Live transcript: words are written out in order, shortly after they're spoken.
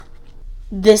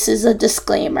This is a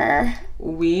disclaimer.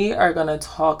 We are going to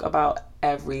talk about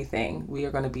everything. We are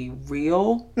going to be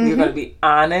real. We are going to be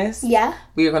honest. Yeah.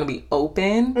 We are going to be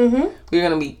open. We are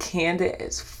going to be candid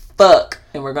as fuck.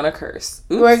 And we're going to curse.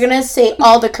 Oops. We're going to say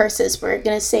all the curses. We're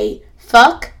going to say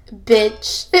fuck,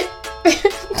 bitch.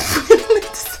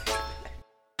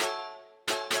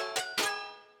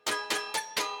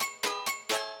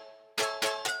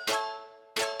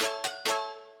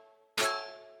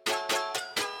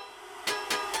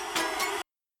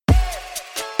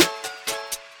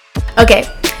 Okay,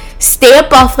 stay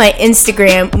up off my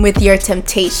Instagram with your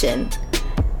temptation.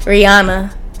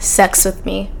 Rihanna, sex with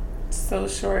me. So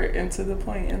short and to the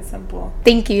point and simple.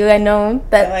 Thank you. I know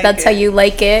that's how you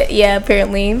like it. Yeah,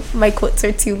 apparently my quotes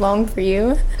are too long for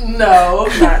you. No,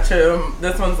 not true.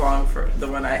 This one's long for the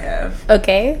one I have.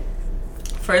 Okay.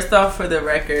 First off, for the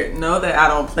record, know that I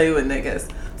don't play with niggas.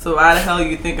 So why the hell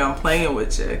you think I'm playing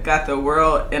with you? Got the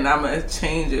world and I'm going to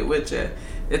change it with you.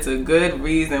 It's a good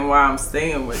reason why I'm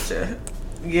staying with you.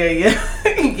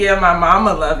 Yeah, my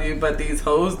mama love you, but these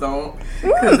hoes don't.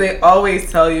 Because they always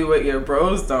tell you what your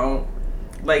bros don't.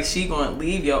 Like, she gonna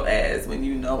leave your ass when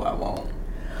you know I won't.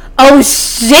 Oh,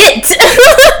 shit!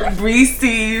 Bree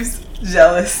Steve's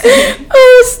jealousy.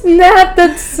 Oh, snap.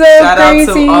 That's so Shout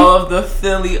crazy. out to all of the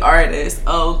Philly artists.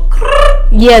 Oh,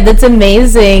 yeah, that's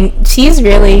amazing. She's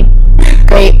really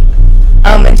great.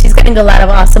 And she's getting a lot of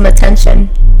awesome attention.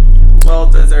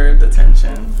 Well-deserved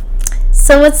attention.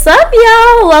 So what's up,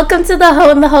 y'all? Welcome to the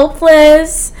Hoe and the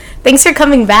Hopeless. Thanks for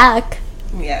coming back.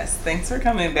 Yes, thanks for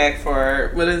coming back for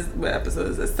what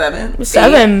episode is it? 7?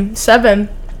 7.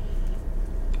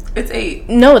 It's 8.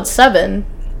 No, it's 7.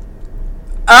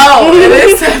 Oh, it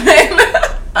is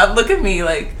 7. Look at me,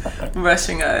 like,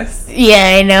 rushing us.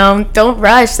 Yeah, I know. Don't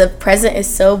rush. The present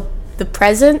is so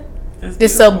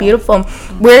beautiful.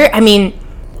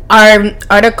 Our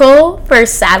article for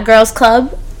Sad Girls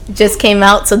Club just came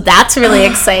out, so that's really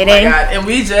exciting. Oh my God. And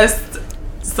we just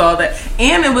saw that.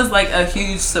 And it was like a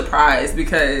huge surprise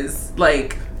because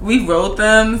like we wrote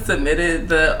them, submitted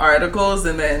the articles,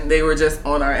 and then they were just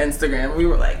on our Instagram. We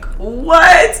were like,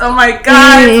 what? Oh my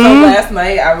God. So last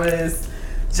night I was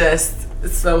just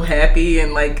so happy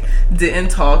and like didn't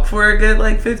talk for a good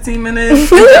like 15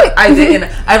 minutes. I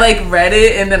didn't. I like read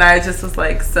it and then I just was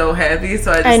like so happy.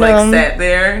 So I just like sat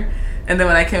there. And then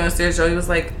when I came upstairs, Joey was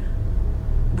like,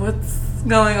 what's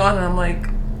going on? And I'm like,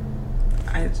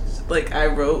 I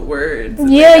wrote words.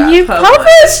 Yeah, you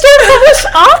published. You're published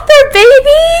author,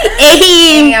 baby.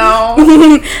 Hey.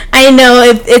 I know.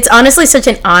 It's honestly such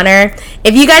an honor.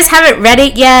 If you guys haven't read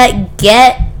it yet,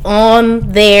 get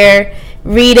on there.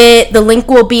 Read it. The link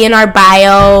will be in our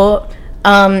bio.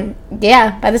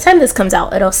 Yeah, by the time this comes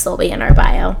out, it'll still be in our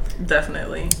bio.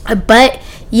 Definitely. But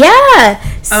yeah.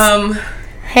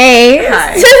 Hey.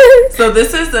 Hi. So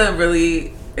this is a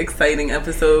really exciting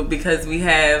episode because we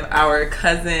have our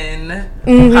cousin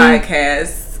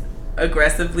podcast,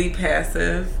 Aggressively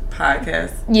Passive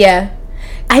podcast. Yeah.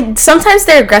 Sometimes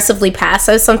they're aggressively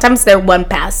passive. Sometimes they're one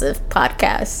passive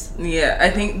podcast. Yeah, I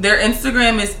think their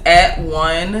Instagram is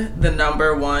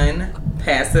 @1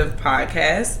 passive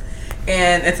podcast,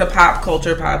 and it's a pop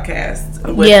culture podcast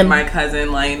with my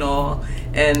cousin Lionel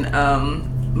and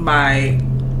my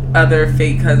other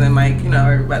fake cousin Mike. You know,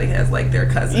 everybody has like their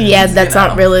cousins. Yeah, that's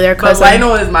not really their cousin. But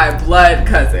Lionel is my blood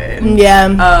cousin.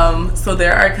 Yeah. So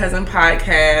they're our cousin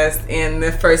podcast, and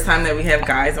the first time that we have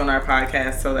guys on our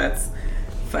podcast, so that's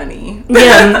funny.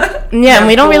 Yeah. And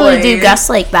we don't really do guests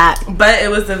like that. But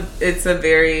it's a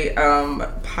very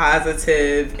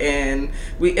positive and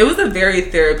it was a very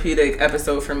therapeutic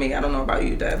episode for me. I don't know about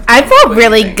you, Deb. I felt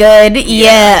really good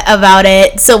about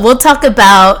it. So we'll talk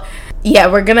about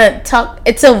we're gonna talk.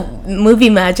 It's a movie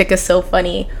magic is so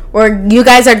funny. Where you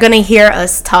guys are gonna hear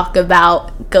us talk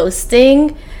about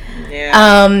ghosting.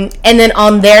 Yeah. And then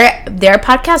on their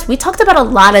podcast, we talked about a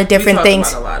lot of different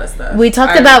things. About a lot of stuff. We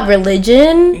talked about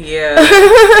religion. Yeah.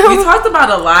 We talked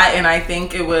about a lot, and I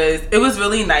think it was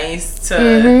really nice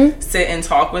to sit and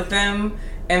talk with them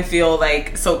and feel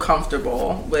like so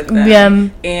comfortable with them. Yeah.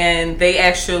 And they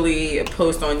actually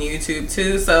post on YouTube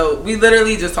too. So we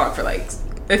literally just talked for like,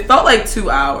 it felt like 2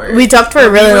 hours. We talked for a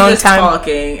really long time.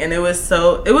 Talking, and it was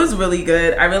really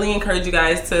good. I really encourage you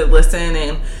guys to listen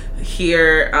and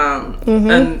hear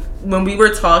and when we were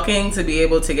talking, to be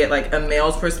able to get like a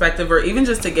male's perspective, or even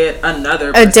just to get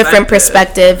a different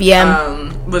perspective,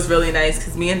 was really nice,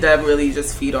 because me and Deb really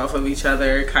just feed off of each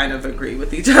other, kind of agree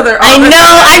with each other.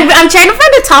 I'm trying to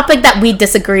find a topic that we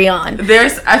disagree on.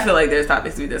 I feel like there's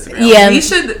topics we disagree on. Yeah, we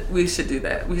should do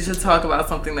that. We should talk about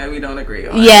something that we don't agree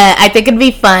on. Yeah, I think it'd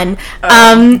be fun.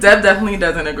 Deb definitely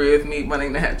doesn't agree with me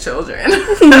wanting to have children.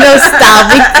 No,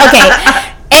 stop.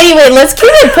 Okay. Anyway, let's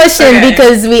keep it pushing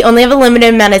because we only have a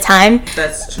limited amount of time.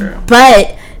 That's true.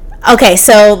 But, okay,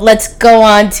 so let's go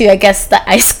on to, I guess, the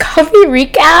iced coffee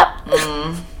recap.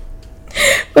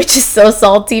 Which is so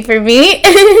salty for me.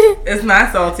 It's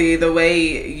not salty. The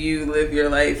way you live your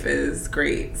life is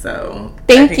great. So,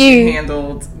 Thank you. You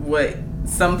handled what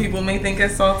some people may think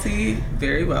is salty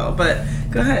very well. But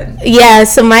go ahead. Yeah,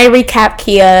 so my recap,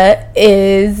 Kia,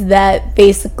 is that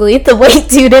basically the white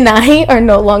dude and I are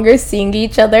no longer seeing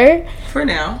each other. For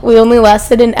now. We only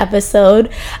lasted an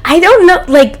episode. I don't know,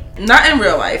 like... Not in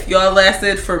real life. Y'all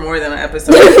lasted for more than an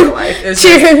episode in real life. It's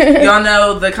just, y'all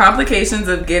know the complications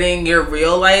of getting your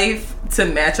real life to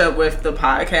match up with the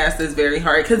podcast is very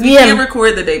hard, because we can't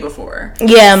record the day before.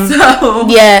 Yeah. So.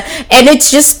 Yeah. And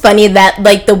it's just funny that,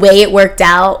 like, the way it worked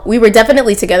out, we were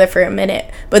definitely together for a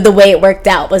minute, but the way it worked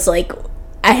out was, like,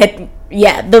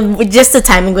 just the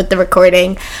timing with the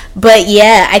recording. But,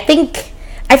 yeah, I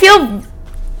feel...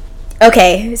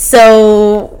 Okay,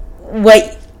 so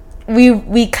what...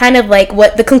 We kind of like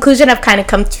what the conclusion I've kind of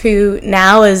come to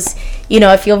now is,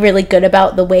 I feel really good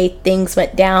about the way things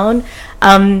went down.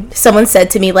 Someone said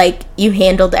to me, like, you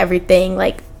handled everything,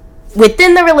 like,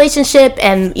 within the relationship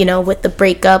and, with the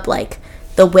breakup, like,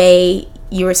 the way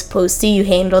you were supposed to. You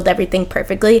handled everything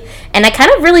perfectly. And I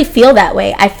kind of really feel that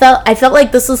way. I felt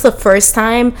like this was the first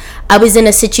time I was in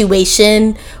a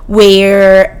situation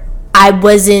where I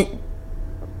wasn't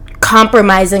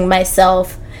compromising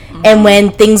myself. And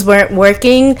when things weren't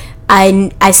working,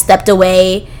 I stepped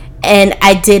away, and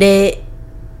I did it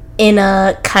in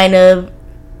a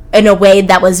way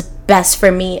that was best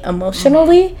for me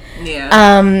emotionally.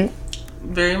 Yeah.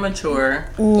 Very mature.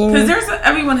 Because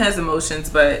everyone has emotions,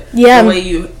 but the way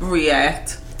you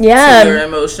react to your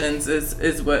emotions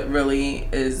is what really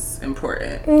is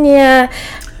important. Yeah.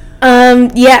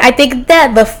 I think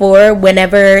that before,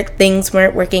 whenever things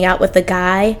weren't working out with the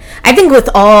guy, I think with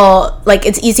all, like,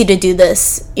 it's easy to do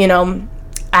this,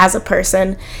 as a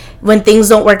person. When things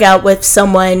don't work out with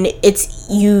someone,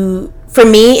 for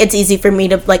me, it's easy for me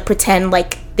to, like, pretend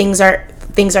like things are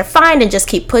fine and just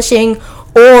keep pushing,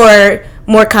 or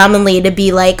more commonly to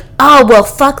be like, oh, well,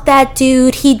 fuck that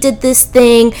dude, he did this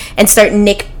thing, and start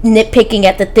nitpicking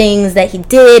at the things that he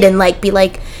did, and, like, be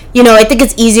like, I think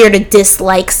it's easier to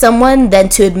dislike someone than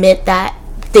to admit that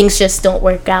things just don't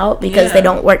work out because they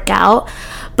don't work out.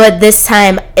 But this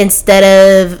time, instead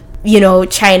of,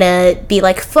 trying to be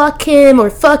like, fuck him or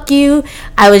fuck you,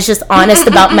 I was just honest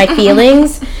about my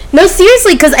feelings. No,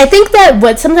 seriously, because I think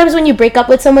that sometimes when you break up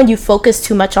with someone, you focus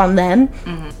too much on them.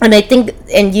 Mm-hmm. And I think,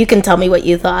 and you can tell me what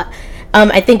you thought,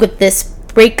 I think with this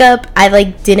breakup, I,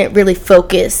 like, didn't really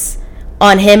focus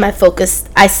on him.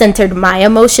 I centered my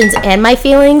emotions and my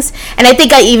feelings. And I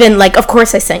think I even, like, of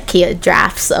course I sent Kia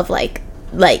drafts of, like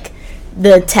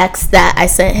the text that I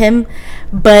sent him.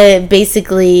 But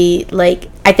basically, like,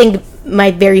 I think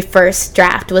my very first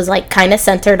draft was, like, kind of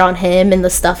centered on him and the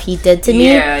stuff he did to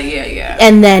me. Yeah.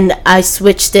 And then I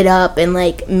switched it up and,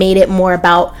 like, made it more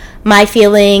about my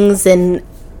feelings and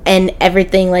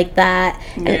everything like that.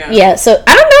 So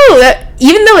I don't know,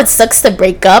 even though it sucks to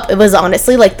break up, it was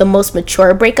honestly, like, the most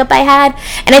mature breakup I had.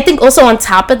 And I think also on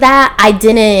top of that, I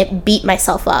didn't beat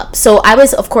myself up. So I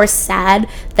was, of course, sad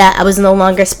that I was no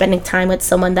longer spending time with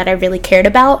someone that I really cared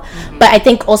about. Mm-hmm. But I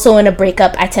think also in a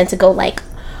breakup, I tend to go, like,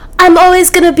 I'm always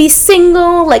gonna be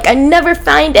single, like, I never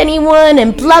find anyone,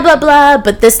 and blah blah blah.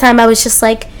 But this time I was just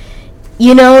like,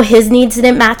 his needs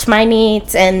didn't match my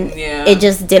needs, and it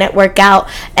just didn't work out.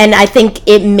 And I think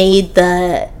it made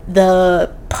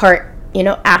the part,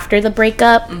 after the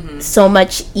breakup, so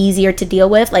much easier to deal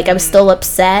with. Like, I was still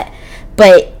upset,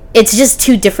 but it's just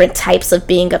two different types of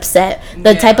being upset.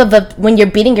 The type of when you're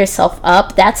beating yourself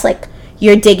up, that's like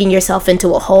you're digging yourself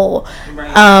into a hole.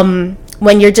 Right.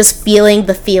 When you're just feeling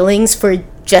the feelings for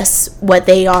just what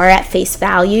they are at face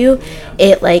value,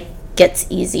 it, like, gets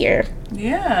easier.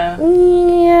 Yeah.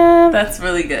 That's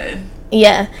really good.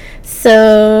 Yeah.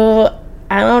 So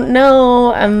I don't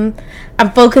know. I'm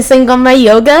focusing on my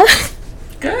yoga.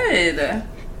 Good.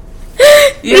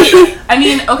 Yeah. I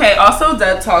mean, okay, also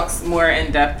Deb talks more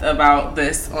in depth about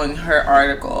this on her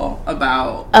article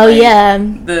about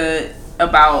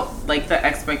about like the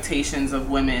expectations of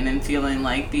women and feeling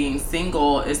like being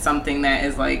single is something that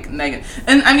is like negative.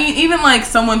 And I mean, even like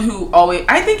someone who always,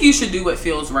 I think you should do what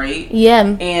feels right.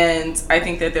 Yeah. And I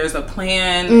think that there's a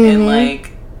plan and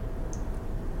like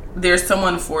there's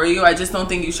someone for you. I just don't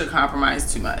think you should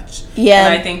compromise too much. Yeah.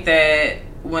 And I think that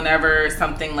whenever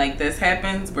something like this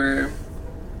happens where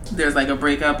there's like a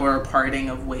breakup or a parting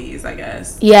of ways, I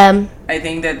guess. Yeah. I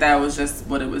think that was just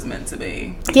what it was meant to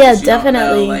be. Yeah,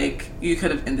 definitely. Like, you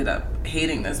could have ended up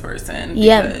hating this person.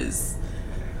 Yeah.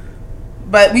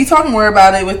 But we talk more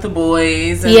about it with the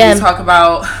boys. And we talk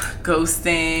about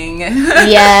ghosting.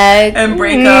 Yeah. And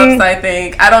breakups, I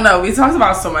think. I don't know. We talked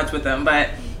about so much with them,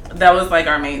 but that was like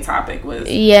our main topic was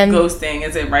ghosting.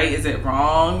 Is it right? Is it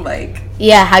wrong? Like,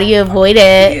 yeah, how do you avoid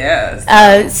it?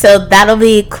 Yes. So that'll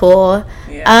be cool.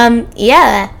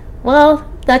 Yeah.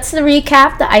 Well, that's the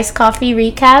recap, the iced coffee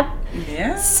recap.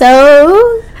 Yeah.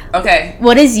 So, okay.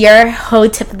 What is your hoe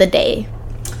tip of the day?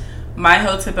 My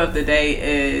hoe tip of the day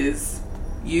is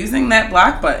using that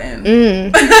block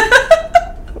button.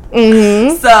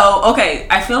 So, okay,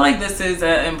 I feel like this is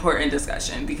an important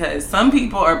discussion because some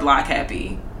people are block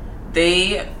happy.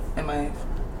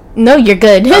 No, you're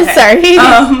good. Okay. Sorry.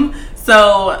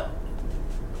 So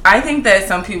I think that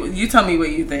some people, you tell me what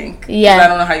you think. Yeah. I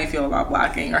don't know how you feel about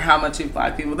blocking or how much you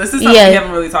block people. This is something we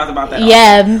haven't really talked about that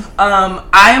often.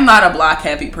 I am not a block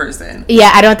happy person. Yeah,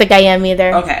 I don't think I am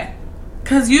either. Okay.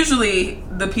 Because usually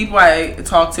the people I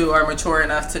talk to are mature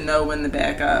enough to know when to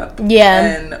back up.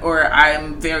 Yeah. Or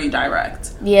I'm very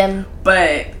direct. Yeah.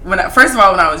 But first of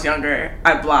all, when I was younger,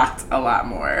 I blocked a lot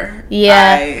more.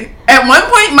 Yeah. At one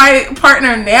point, my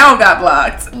partner now got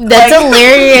blocked. That's like,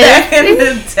 hilarious. Back in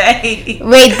the day.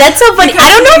 Wait, that's so funny.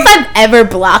 I don't know if I've ever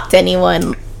blocked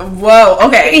anyone. Whoa.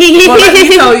 Okay. Well, let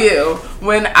me tell you.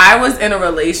 When I was in a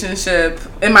relationship,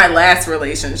 in my last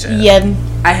relationship,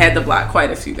 I had to block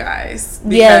quite a few guys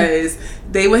because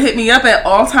they would hit me up at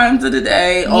all times of the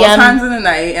day, all times of the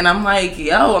night, and I'm like,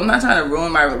 yo, I'm not trying to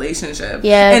ruin my relationship.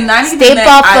 Yeah, and not stay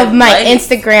off of my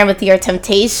Instagram with your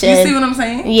temptation. You see what I'm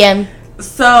saying? Yeah.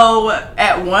 So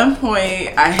at one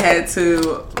point, I had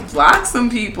to block some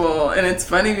people, and it's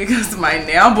funny because my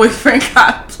now boyfriend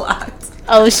got blocked.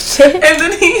 Oh shit! And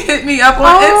then he hit me up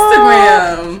on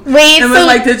Instagram. Wait, and was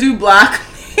like, "Did you block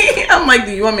me?" I'm like,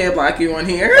 "Do you want me to block you on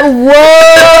here?"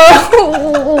 Whoa!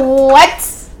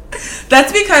 What?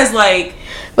 That's because like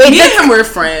me and him were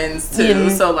friends too.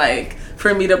 So like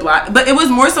for me to block, but it was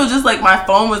more so just like my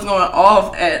phone was going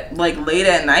off at like late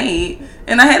at night,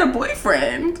 and I had a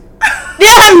boyfriend. Yeah,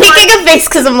 I'm making a face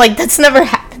because I'm like, that's never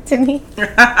happened to me.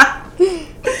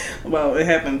 Well, it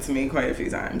happened to me quite a few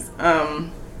times.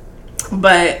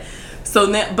 But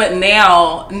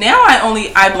now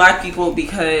I block people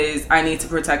because I need to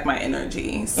protect my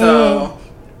energy. So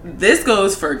this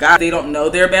goes for guys. They don't know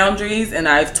their boundaries, and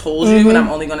I've told you, and I'm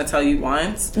only going to tell you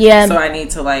once. Yeah. So I need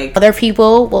to like other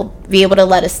people will be able to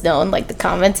let us know in like the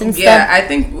comments and stuff. Yeah, I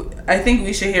think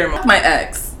we should hear more. My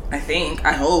ex. I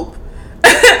hope.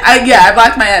 I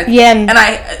blocked my ex. Yeah. And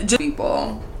I just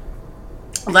people.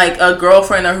 Like a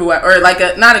girlfriend or like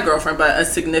not a girlfriend but a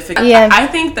significant. Yeah. I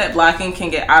think that blocking can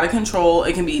get out of control.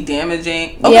 It can be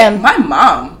damaging. Okay, my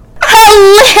mom.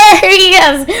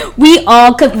 Hilarious. We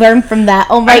all could learn from that.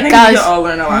 Oh my gosh. We all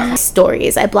learn a lot.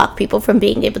 Stories. I block people from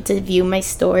being able to view my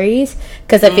stories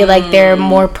because I feel like they're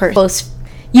more close.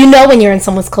 You know when you're in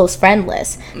someone's close friend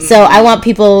list. So I want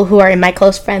people who are in my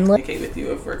close friend list. Okay, with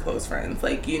you if we're close friends,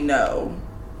 like you know.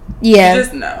 Yeah. You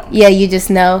just know. Yeah, you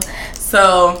just know.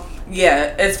 So.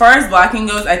 Yeah, as far as blocking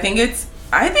goes, I think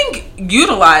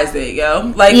utilize it,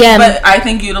 yo. Like, but I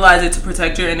think utilize it to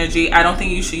protect your energy. I don't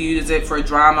think you should use it for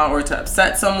drama or to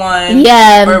upset someone,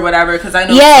 or whatever. Because I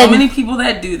know so many people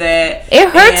that do that. It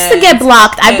hurts to get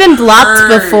blocked. I've been blocked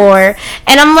before,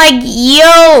 and I'm like,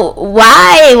 yo,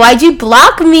 why? Why'd you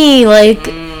block me? Like,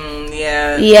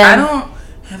 yeah.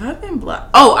 Have I been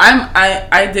blocked? Oh,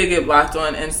 I did get blocked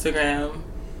on Instagram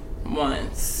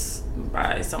once.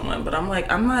 By someone, but I'm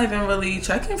like, I'm not even really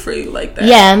checking for you like that.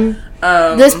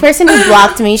 Yeah. This person who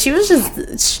blocked me, she was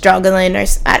just struggling, or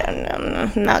I don't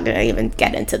know. I'm not gonna even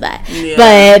get into that. Yeah.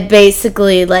 But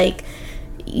basically, like,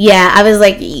 yeah, I was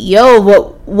like, yo,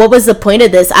 what was the point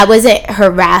of this? I wasn't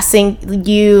harassing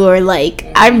you or like,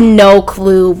 I have no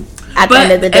clue. At the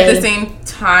end of the day, at the same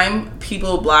time,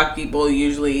 people block people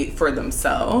usually for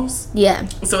themselves. Yeah.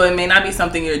 So it may not be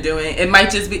something you're doing. It might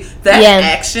just be that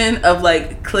action of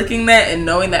like clicking that and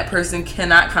knowing that person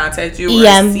cannot contact you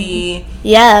or see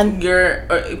and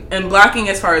blocking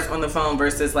as far as on the phone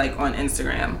versus like on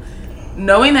Instagram.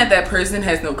 Knowing that person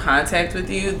has no contact with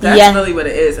you, that's really what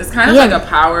it is. It's kind of like a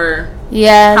power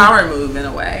move in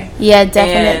a way. Yeah,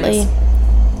 definitely.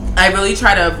 I really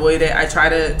try to avoid it. I try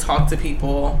to talk to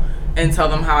people and tell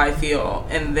them how I feel,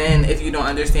 and then if you don't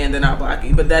understand, then I'll block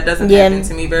you. But that doesn't happen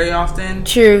to me very often.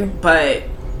 True. But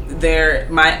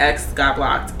my ex got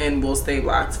blocked and will stay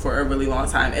blocked for a really long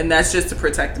time, and that's just to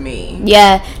protect me.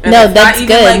 Yeah. And no, that's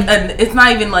good. It's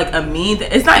not even like a mean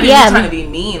it's not even trying to be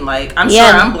mean. Like, I'm sure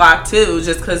I'm blocked too,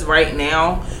 just because right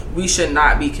now we should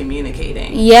not be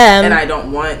communicating. Yeah. And I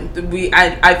don't want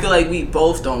I feel like we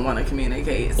both don't want to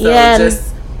communicate. So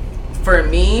just for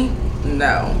me,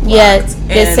 no. Yeah,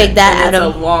 just take that out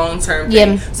of a long-term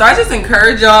thing. So I just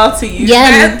encourage y'all to use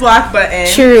that block button.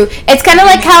 True. It's kind of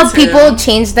like how people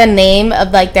change the name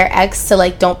of like their ex to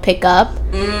like don't pick up.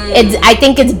 I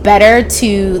think it's better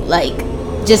to like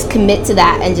just commit to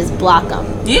that and just block them.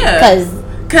 Yeah.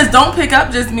 Because don't pick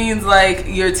up just means like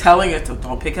you're telling it to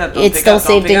don't pick up. It's still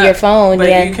saved in your phone.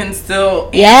 But you can still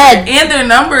and their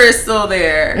number is still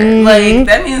there. Like,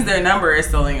 that means their number is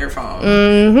still in your phone.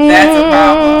 That's a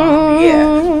problem.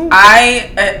 Yeah.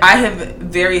 I have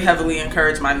very heavily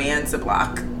encouraged my man to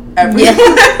block everyone.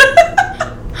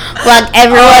 Block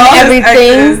everyone,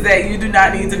 everything that you do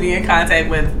not need to be in contact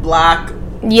with. Block.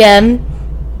 Yeah.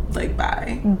 Like,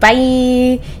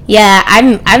 bye. Yeah,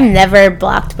 I've never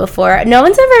blocked before. No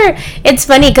one's ever. It's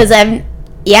funny because I've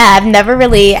never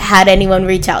really had anyone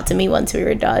reach out to me once we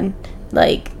were done.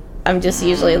 Like, I'm just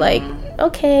usually like,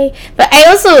 okay. But I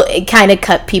also kind of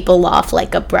cut people off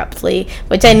like abruptly,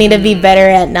 which I need to be better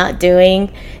at not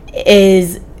doing.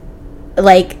 Is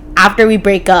like, after we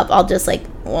break up, I'll just like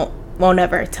won't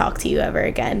ever talk to you ever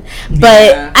again.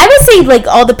 But I would say like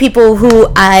all the people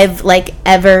who I've like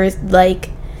ever like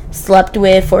slept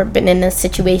with or been in a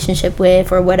situationship with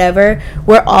or whatever,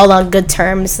 we're all on good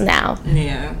terms now.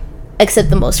 Yeah. Except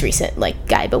the most recent like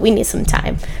guy, but we need some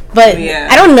time. But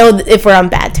I don't know if we're on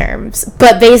bad terms.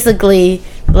 But basically,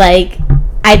 like,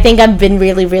 I think I've been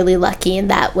really, really lucky in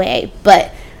that way.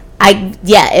 But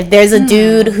if there's a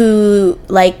dude who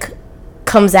like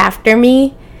comes after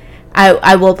me,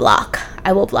 I will block.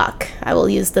 I will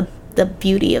use the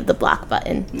beauty of the block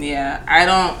button. Yeah,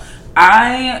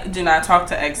 I do not talk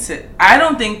to exes. I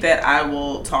don't think that I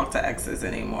will talk to exes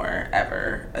anymore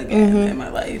ever again in my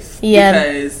life. Yeah.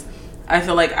 Because I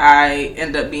feel like I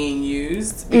end up being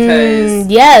used because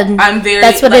I'm very,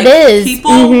 that's what like, it is.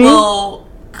 People will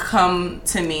come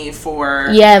to me for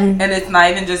and it's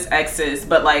not even just exes,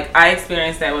 but like I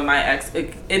experienced that with my ex.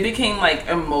 It became like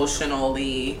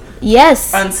emotionally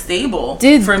unstable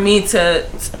for me to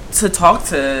talk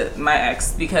to my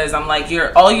ex, because I'm like,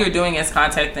 all you're doing is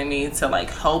contacting me to like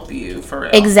help you for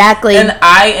real. Exactly. And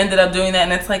I ended up doing that,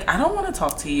 and it's like, I don't want to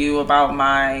talk to you about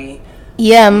my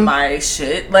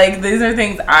shit. Like, these are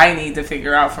things I need to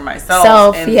figure out for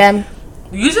myself.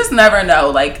 You just never know.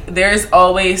 Like, there's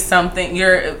always something.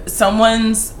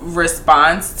 Someone's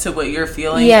response to what you're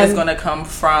feeling is going to come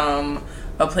from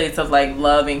a place of like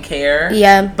love and care.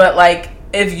 Yeah. But like,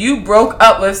 if you broke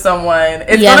up with someone,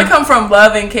 it's going to come from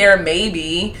love and care,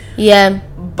 maybe. Yeah.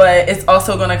 But it's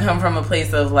also going to come from a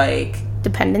place of like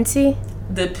dependency,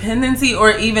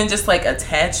 or even just like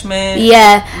attachment.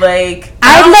 Yeah. Like,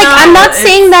 I'm not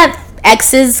saying that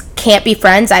exes can't be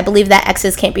friends. I believe that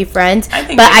exes can't be friends. I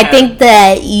think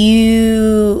that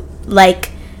you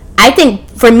like. I think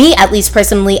for me, at least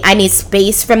personally, I need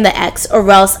space from the ex, or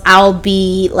else I'll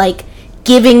be like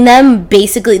giving them,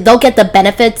 basically they'll get the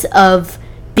benefits of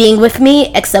being with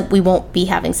me, except we won't be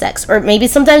having sex, or maybe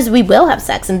sometimes we will have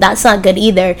sex, and that's not good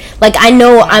either. Like, I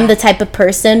know I'm the type of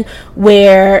person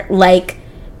where like,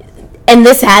 and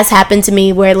this has happened to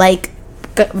me, where like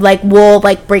we'll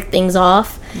like break things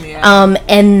off,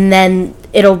 and then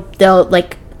they'll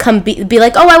like come be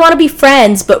like, oh, I want to be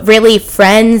friends, but really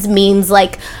friends means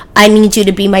like, I need you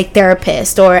to be my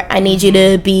therapist, or I need you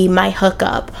to be my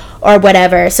hookup, or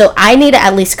whatever. So I need to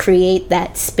at least create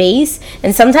that space,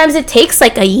 and sometimes it takes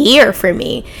like a year for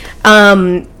me.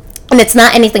 And it's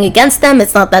not anything against them,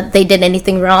 it's not that they did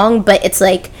anything wrong, but it's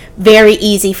like very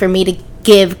easy for me to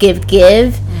give.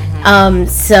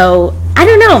 So I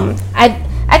don't know,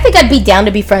 I think I'd be down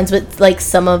to be friends with like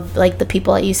some of like the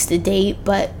people I used to date,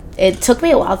 but it took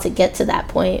me a while to get to that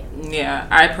point. Yeah,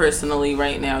 I personally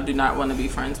right now do not want to be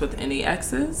friends with any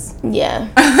exes. Yeah.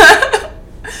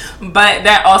 But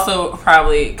that also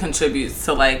probably contributes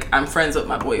to like, I'm friends with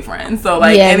my boyfriend, so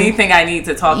like anything I need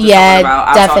to talk to someone about,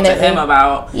 I'll talk to him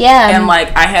about. Yeah. And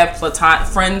like, I have platonic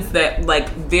friends that like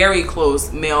very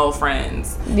close male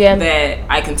friends that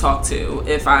I can talk to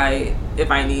if I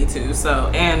need to. So,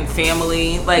 and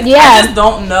family, like, I just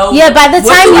don't know. Yeah, by the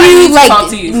time you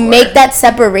like make that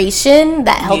separation,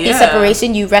 that healthy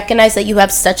separation, you recognize that you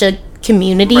have such a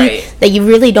community that you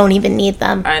really don't even need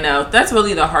them. I know. That's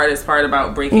really the hardest part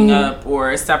about breaking up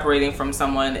or separating from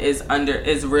someone is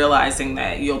realizing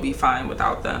that you'll be fine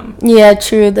without them. Yeah,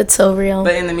 true. That's so real.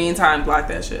 But in the meantime, block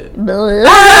that shit.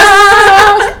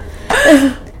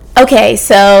 Okay,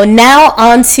 so now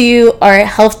on to our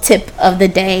health tip of the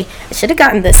day. I should have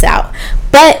gotten this out.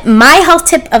 But my health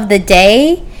tip of the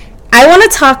day, I want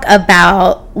to talk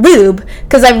about lube,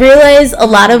 because I realize a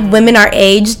lot of women our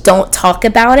age don't talk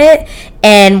about it,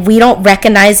 and we don't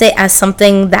recognize it as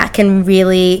something that can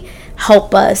really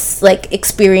help us like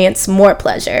experience more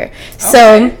pleasure. Okay.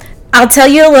 So I'll tell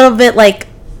you a little bit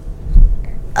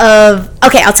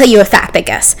I'll tell you a fact, I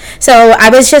guess. So I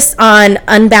was just on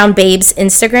Unbound Babe's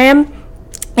Instagram,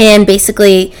 and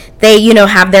basically they,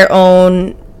 have their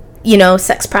own,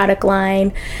 sex product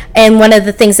line, and one of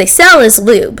the things they sell is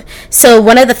lube. So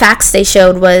one of the facts they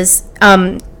showed was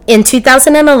in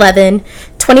 2011,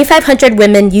 2,500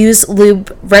 women used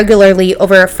lube regularly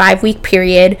over a 5-week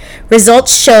period.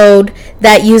 Results showed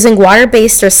that using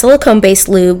water-based or silicone-based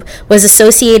lube was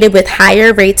associated with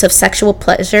higher rates of sexual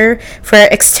pleasure for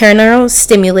external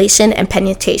stimulation and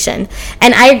penetration.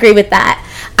 And I agree with that.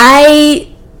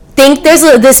 I think there's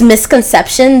this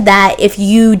misconception that if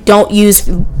you don't use,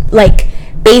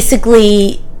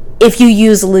 if you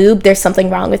use lube, there's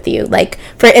something wrong with you. Like,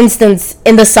 for instance,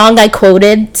 in the song I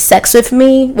quoted, Sex With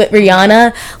Me, with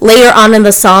Rihanna, later on in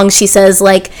the song, she says,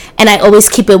 and I always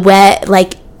keep it wet, a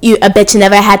bitch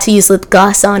never had to use lip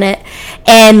gloss on it.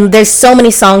 And there's so many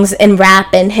songs in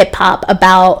rap and hip-hop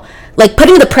about,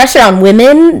 putting the pressure on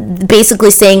women,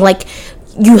 basically saying,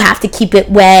 you have to keep it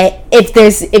wet. If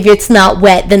it's not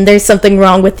wet, then there's something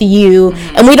wrong with you.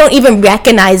 Mm-hmm. And we don't even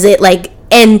recognize it,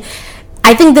 and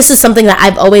I think this is something that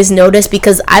I've always noticed,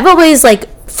 because I've always,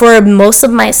 for most of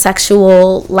my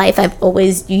sexual life, I've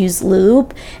always used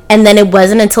lube. And then it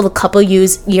wasn't until a couple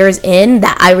years in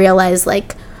that I realized,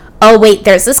 oh, wait,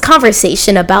 there's this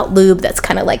conversation about lube that's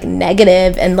kind of,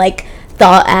 negative and,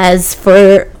 thought as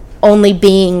for only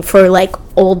being for,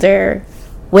 older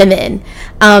women.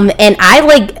 And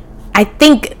I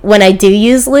think when I do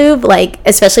use lube,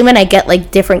 especially when I get,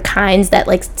 different kinds that,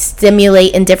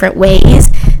 stimulate in different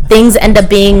ways, things end up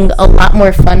being a lot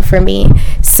more fun for me.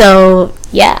 So,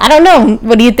 yeah, I don't know.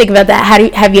 What do you think about that?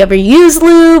 Have you ever used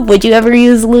lube? Would you ever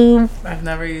use lube? I've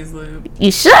never used lube.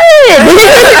 You should.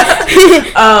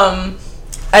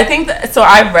 I think so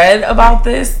I read about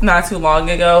this not too long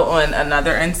ago on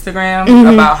another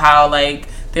Instagram about how, I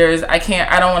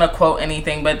don't want to quote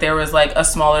anything, but there was, a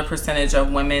smaller percentage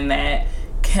of women that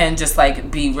can just,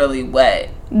 be really wet.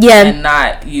 Yeah. And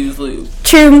not use lube.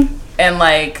 True. And,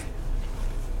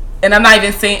 and I'm not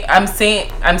even saying, I'm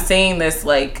saying this,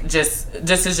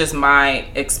 this is just my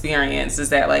experience, is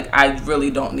that, I really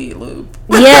don't need lube.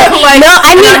 Yeah. No,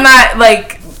 I mean, I'm not,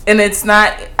 and it's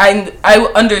not,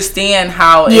 I understand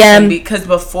how it can be, because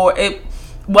before, it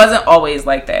wasn't always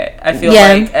like that. I feel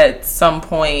at some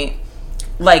point,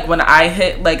 when I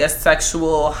hit, a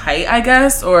sexual height, I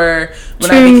guess, or when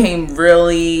I became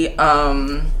really,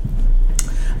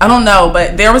 I don't know,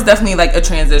 but there was definitely, a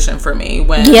transition for me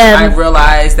when I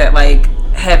realized that,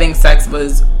 having sex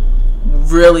was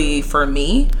really for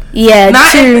me. Yeah,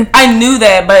 I knew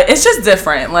that, but it's just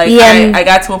different. I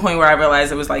got to a point where I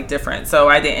realized it was, different. So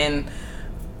I didn't,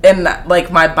 and,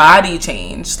 my body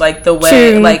changed.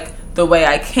 The way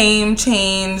I came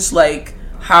changed,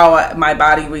 how my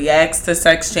body reacts to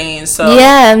sex changed. So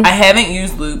I haven't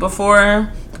used lube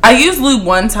before. I used lube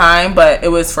one time, but it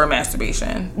was for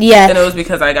masturbation. Yeah. And it was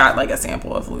because I got, a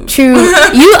sample of lube. True.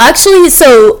 You actually,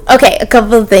 okay, a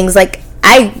couple of things.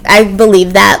 I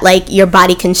believe that, your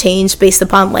body can change based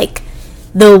upon,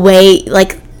 the way,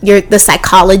 the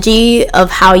psychology of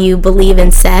how you believe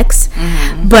in sex.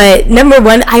 Mm-hmm. But, number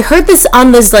one, I heard this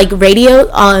on this, radio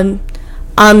on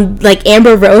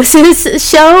Amber Rose's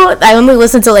show. I only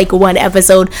listened to, one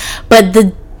episode. But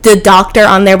the doctor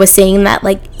on there was saying that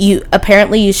you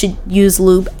should use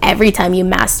lube every time you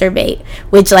masturbate,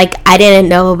 which I didn't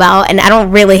know about, and I don't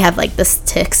really have the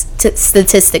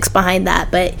statistics behind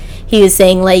that, but he was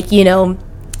saying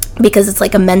because it's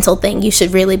a mental thing, you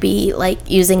should really be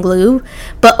using lube.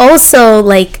 But also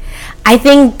I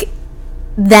think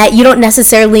that you don't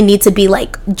necessarily need to be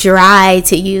dry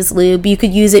to use lube. You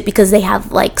could use it because they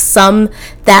have some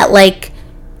that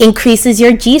increases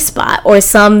your G-spot, or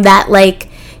some that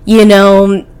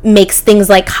makes things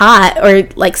hot, or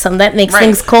some that makes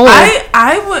things cold.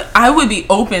 I would be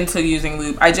open to using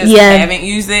lube. I just haven't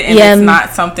used it, and it's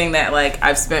not something that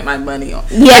I've spent my money on.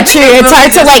 Yeah, true. It's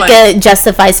hard to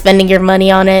justify spending your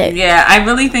money on it. Yeah, I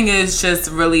really think it's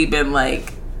just really been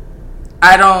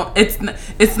I don't. It's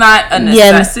not a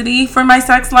necessity for my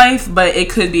sex life, but it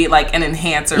could be like an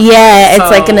enhancer. Yeah, it's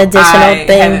like an additional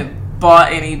thing. I haven't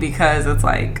bought any because it's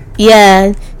like.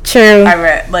 Yeah, true.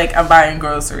 I'm buying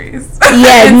groceries.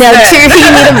 Yeah, no, true.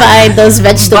 You need to buy those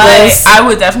vegetables. But I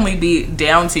would definitely be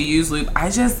down to use lube.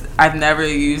 I've never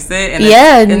used it, and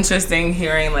it's interesting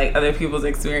hearing like other people's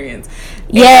experience.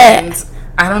 Yeah. And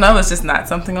I don't know. It's just not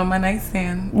something on my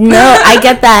nightstand. No, I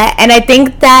get that, and I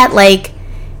think that like.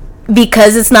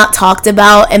 Because it's not talked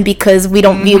about and because we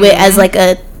don't view it as like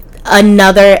an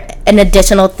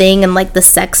additional thing in like the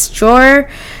sex drawer,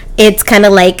 it's kind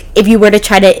of like if you were to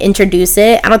try to introduce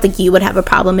it, I don't think you would have a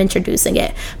problem introducing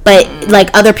it, but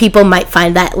like other people might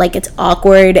find that like it's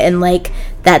awkward and like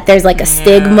that there's like a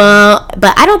stigma,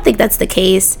 but I don't think that's the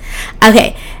case.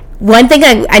 Okay, one thing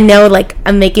I know, like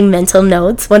I'm making mental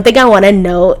notes, one thing I want to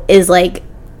know is like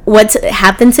what's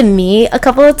happened to me a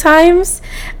couple of times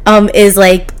is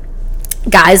like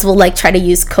guys will like try to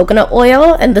use coconut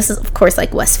oil, and this is of course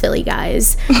like West Philly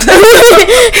guys.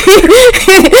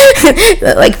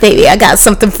 Like, baby, I got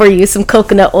something for you, some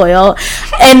coconut oil.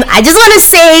 And I just want to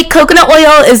say coconut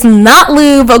oil is not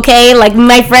lube, okay? Like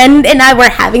my friend and I were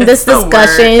having this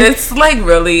discussion. It's like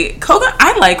really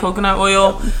I like coconut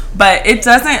oil, but it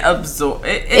doesn't absorb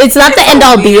it's not the end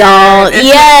all be all. It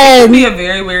can be a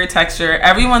very weird texture.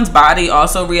 Everyone's body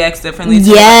also reacts differently.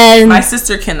 Yeah, my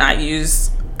sister cannot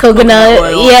use coconut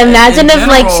oil. Yeah, imagine if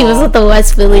like she was with the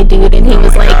West Philly dude and he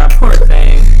was like, God, poor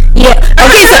thing. Yeah.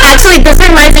 Okay, so actually this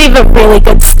reminds me of a really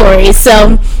good story.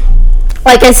 So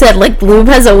like I said, like lube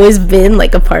has always been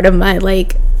like a part of my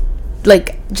like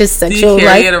just sexual life. Do you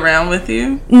carry it around with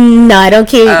you? No, I don't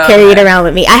carry it around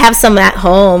with me. I have some at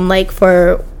home like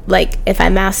for like if I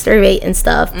masturbate and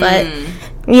stuff, but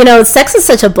you know, sex is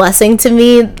such a blessing to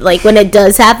me. Like when it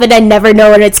does happen, I never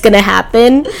know when it's gonna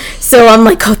happen, so I'm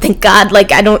like, oh thank God.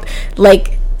 Like I don't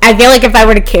like, I feel like if I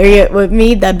were to carry it with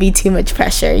me, that'd be too much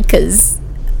pressure, because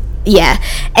yeah.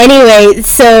 Anyway,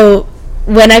 so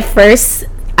when I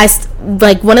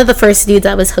like one of the first dudes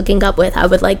I was hooking up with, I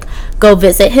would like go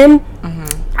visit him,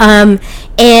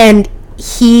 and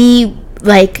he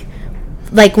like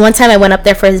one time I went up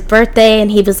there for his birthday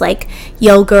and he was like,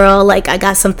 yo girl, like I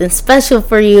got something special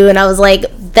for you, and I was like,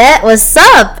 bet, what's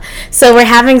up? So we're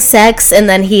having sex and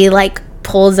then he like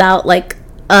pulls out like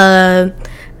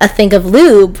a thing of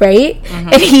lube, right?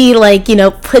 And he like, you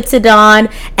know, puts it on,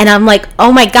 and I'm like,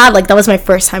 oh my God, like that was my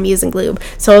first time using lube,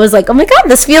 so I was like, oh my God,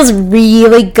 this feels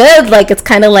really good. Like it's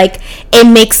kind of like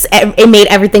it made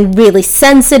everything really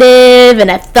sensitive, and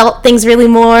I felt things really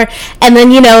more, and then,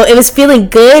 you know, it was feeling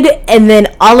good, and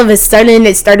then all of a sudden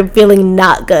it started feeling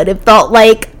not good. It felt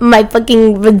like my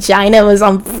fucking vagina was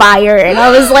on fire, and I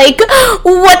was like,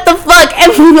 what the fuck?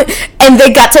 And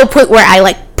they got to a point where I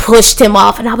like pushed him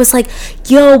off, and I was like,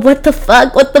 yo, what the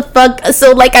fuck?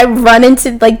 So like I run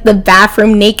into like the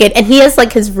bathroom naked, and he has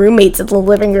like his roommates in the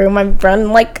living room. I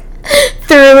run like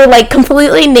through like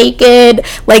completely naked,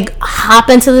 like hop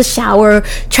into the shower,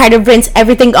 try to rinse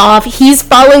everything off. He's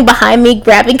following behind me,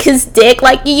 grabbing his dick,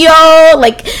 like, yo,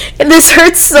 like this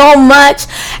hurts so much.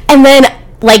 And then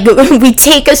like we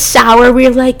take a shower, we're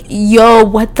like, yo,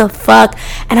 what the fuck?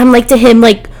 And I'm like to him,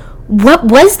 like, what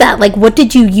was that? Like, what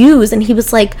did you use? And he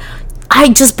was like, I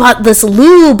just bought this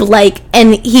lube, like,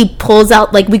 and he pulls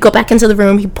out, like, we go back into the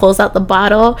room, he pulls out the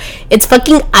bottle, it's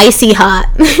fucking icy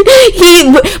hot. But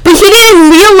he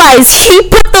didn't realize he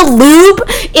put the lube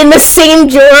in the same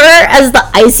drawer as the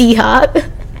icy hot. And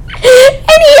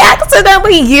he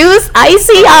accidentally used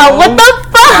icy hot. What the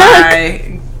fuck?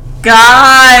 My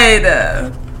God.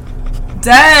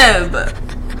 Deb.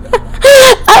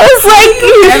 I was like,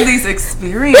 you have these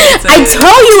experiences. I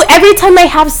tell you, every time I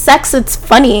have sex, it's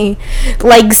funny.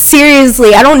 Like,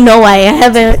 seriously, I don't know why I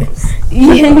haven't.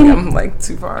 I'm like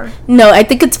too far. No, I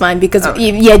think it's fine because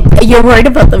you're worried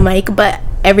about the mic, but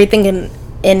everything in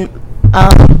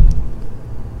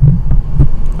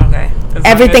okay,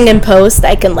 everything in post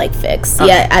I can like fix. Okay.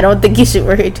 Yeah, I don't think you should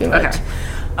worry too much.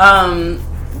 Okay.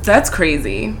 That's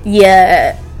crazy.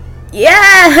 Yeah.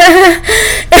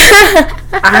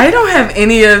 I don't have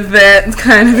any of that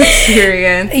kind of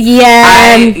experience.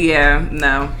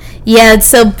 No. Yeah,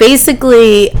 so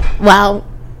basically, wow.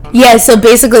 Yeah, so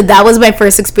basically that was my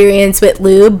first experience with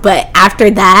lube, but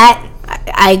after that,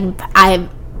 I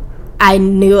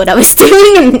knew what I was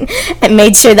doing and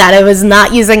made sure that I was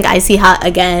not using icy hot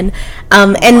again.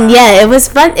 And yeah, it was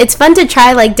fun. It's fun to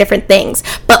try like different things.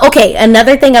 But okay,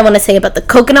 another thing I want to say about the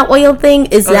coconut oil thing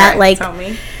is that like, tell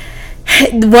me.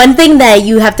 One thing that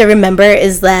you have to remember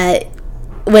is that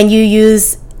when you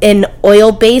use an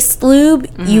oil-based lube,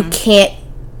 you can't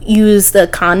use the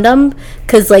condom,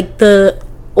 because like the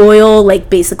oil like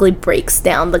basically breaks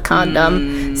down the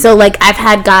condom. So like I've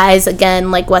had guys,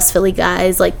 again, like West Philly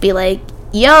guys, like be like,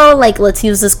 yo, like let's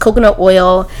use this coconut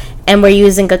oil and we're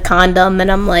using a condom,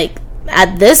 and I'm like,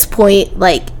 at this point,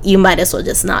 like you might as well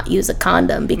just not use a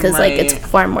condom because like it's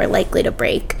far more likely to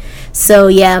break. So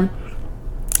yeah.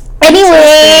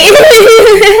 Anyway,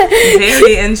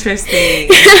 very interesting.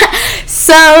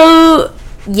 So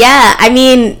yeah, I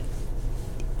mean,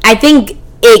 I think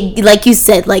it, like you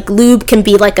said, like lube can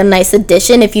be like a nice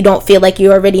addition if you don't feel like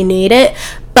you already need it.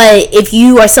 But if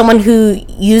you are someone who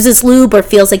uses lube or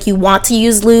feels like you want to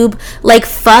use lube, like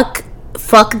fuck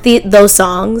those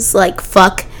songs, like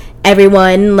fuck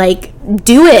everyone, like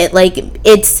do it. Like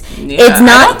it's not,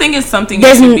 I don't think it's something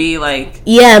you should be like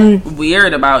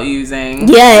weird about using.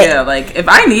 Like if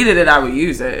I needed it, I would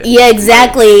use it.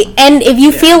 Exactly. Like, and if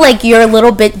you feel like you're a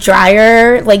little bit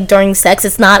drier like during sex,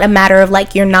 it's not a matter of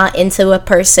like you're not into a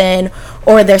person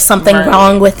or there's something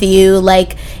wrong with you.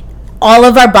 Like all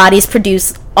of our bodies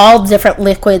produce all different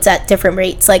liquids at different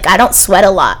rates. Like I don't sweat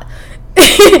a lot.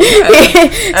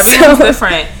 Everyone's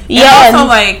different. And also,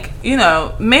 like, you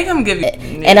know, make them give you.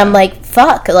 And I'm like,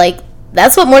 fuck, like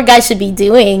that's what more guys should be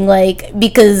doing, like,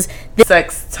 because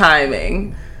sex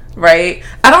timing, right?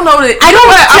 I don't know that. I don't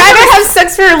try to have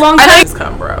sex for a long time.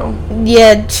 Come, bro.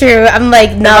 Yeah, true. I'm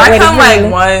like, not ready. If I come like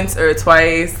once or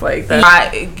twice, like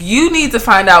that, you need to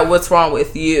find out what's wrong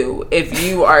with you if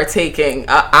you are taking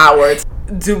an hour.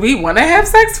 Do we want to have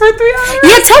sex for 3 hours?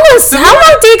 Yeah, tell us. How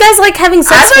long do you guys like having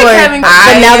sex for? But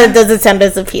now that doesn't sound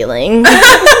as appealing.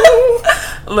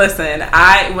 Listen,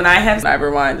 when I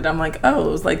rewind it, I'm like, oh,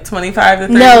 it was like 25 to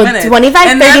 30 minutes.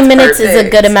 25, 30 minutes is a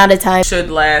good amount of time. Should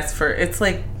last for, it's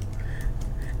like,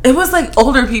 it was like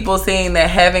older people saying that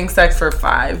having sex for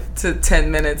 5 to 10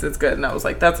 minutes is good. And I was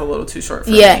like, that's a little too short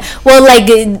for me. Well, like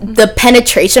the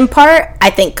penetration part, I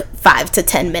think 5 to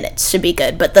 10 minutes should be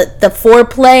good. But the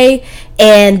foreplay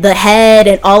and the head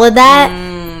and all of that,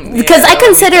 because I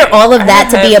consider all of that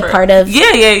to be a part of.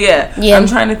 Yeah. I'm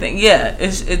trying to think. Yeah,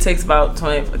 it takes about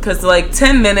 20, because like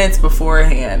 10 minutes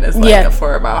beforehand is like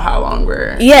for about how long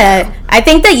we're. Yeah, you know. I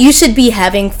think that you should be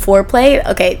having foreplay.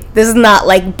 Okay, this is not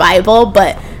like Bible,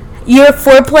 but your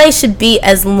foreplay should be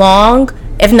as long,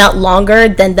 if not longer,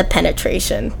 than the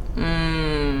penetration.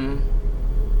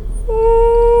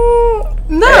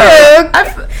 No.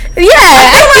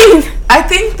 I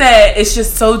think that it's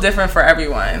just so different for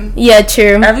everyone. Yeah,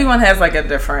 true. Everyone has like a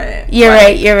different. You're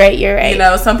right. You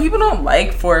know, some people don't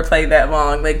like foreplay that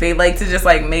long. Like they like to just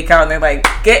like make out and they're like,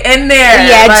 get in there.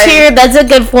 Yeah, like, true. That's a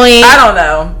good point. I don't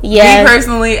know. Yeah. Me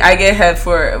personally, I get head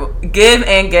for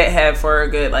a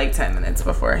good like 10 minutes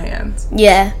beforehand.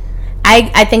 Yeah,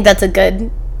 I think that's a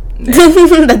good. Yeah.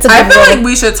 That's a good. I feel like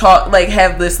we should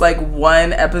have this like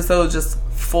one episode just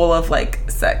full of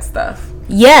like sex stuff.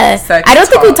 Yeah, I don't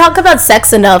think we talk about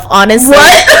sex enough, honestly.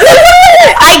 What?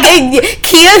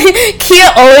 Kia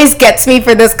always gets me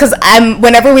for this, because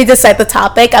whenever we decide the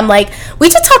topic, I'm like, we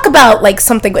should talk about like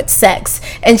something with sex,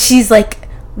 and she's like,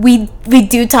 we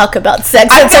do talk about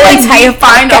sex. I feel like we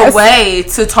find a way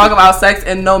to talk about sex,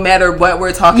 and no matter what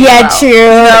we're talking about. Yeah, true. You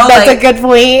know, that's like, a good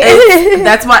point.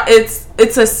 That's why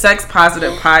it's a sex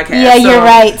positive podcast. Yeah, so you're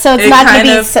right. So it's not going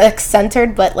to be sex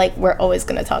centered, but like we're always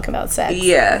going to talk about sex.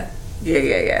 Yeah.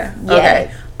 Okay.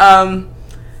 All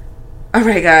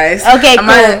right, guys. Okay, I'm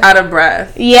cool. out of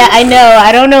breath. Yeah, I know.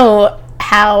 I don't know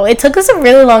how. It took us a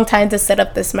really long time to set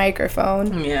up this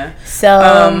microphone. Yeah.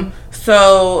 So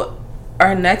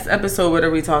our next episode, what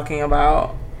are we talking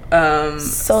about?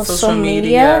 Social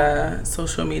media.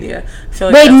 Social media. I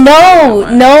feel like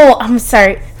no. I'm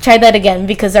sorry. Try that again,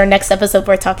 because our next episode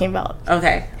we're talking about.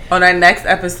 Okay. On our next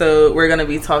episode, we're going to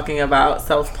be talking about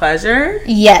self-pleasure.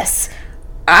 Yes.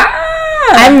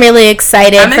 I'm really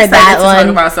excited for that one. To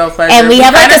talk about self-pleasure. And we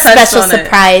have like a special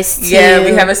surprise too. Yeah,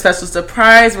 we have a special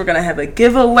surprise. We're gonna have a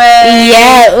giveaway.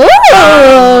 Yeah.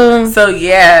 Ooh. So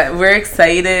yeah, we're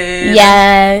excited.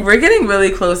 Yeah. We're getting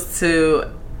really close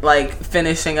to like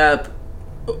finishing up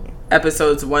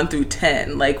episodes 1 through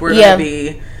 10. Like we're gonna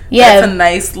be. Yeah, that's a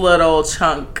nice little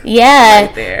chunk. Yeah,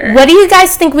 right there. What do you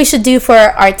guys think we should do for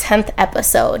our 10th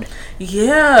episode?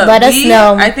 Yeah, let us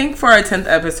know. I think for our 10th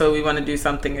episode, we want to do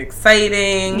something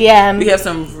exciting. Yeah, we have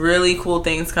some really cool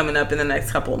things coming up in the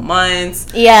next couple months.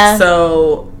 Yeah,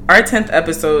 so our 10th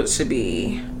episode should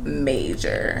be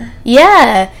major.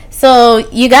 Yeah, so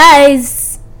you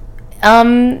guys,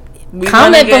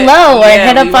 comment below or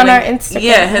hit up on our Instagram.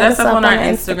 Yeah, hit us up on our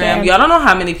Instagram. Y'all don't know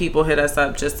how many people hit us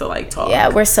up just to like talk. Yeah,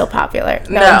 we're so popular.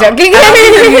 No, I'm joking.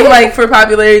 I don't mean like for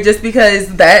popularity, just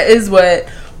because that is what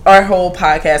our whole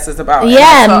podcast is about.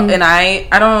 Yeah. And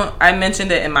I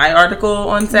mentioned it in my article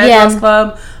on Sad Girls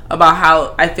Club about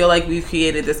how I feel like we've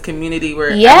created this community where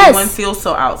everyone feels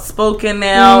so outspoken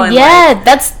now. And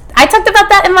I talked about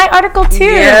that in my article too.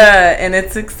 Yeah, and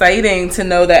it's exciting to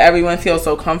know that everyone feels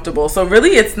so comfortable. So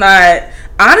really, it's not.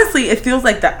 Honestly, it feels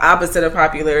like the opposite of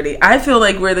popularity. I feel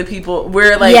like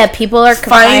people are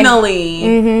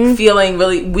finally feeling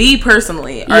really. We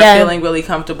personally are feeling really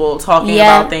comfortable talking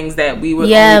about things that we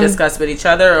would only discuss with each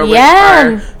other or with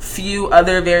our few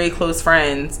other very close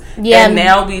friends. Yeah. And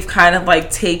now we've kind of like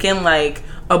taken like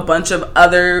a bunch of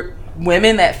other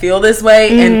women that feel this way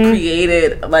and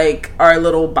created like our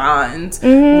little bond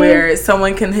where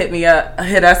someone can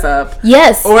hit us up,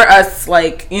 or us,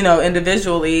 like, you know,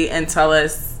 individually, and tell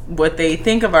us what they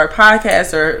think of our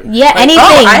podcast, or anything.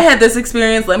 Oh, I had this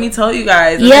experience, let me tell you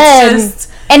guys.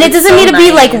 And it doesn't need to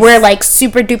be like we're like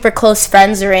super duper close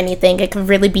friends or anything. It can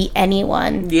really be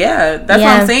anyone. That's what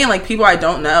I'm saying, like people I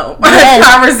don't know I've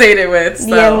conversated with.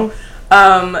 So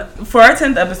for our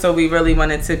 10th episode, we really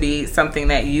want it to be something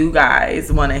that you guys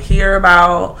want to hear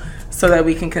about so that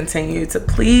we can continue to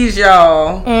please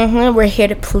y'all. We're here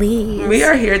to please. We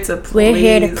are here to please. We're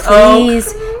here to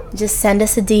please. Just send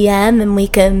us a DM and we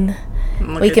can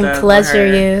pleasure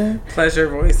you. Pleasure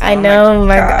voice. I know.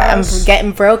 I'm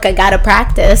getting broke. I gotta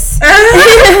practice.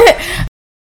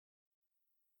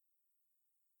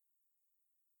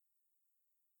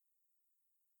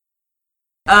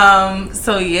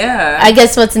 I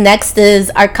guess what's next is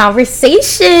our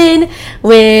conversation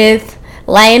with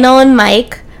Lionel and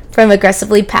Mike from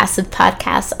Aggressively Passive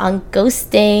Podcast on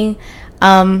ghosting.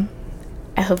 I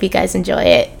hope you guys enjoy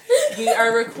it. We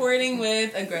are recording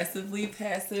with Aggressively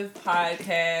Passive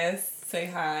Podcast. Say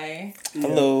hi.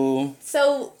 Hello.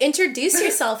 So introduce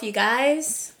yourself, you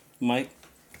guys. Mike,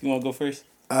 you want to go first?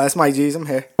 It's Mike G's. I'm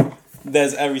here.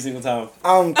 That's every single time.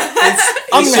 I'm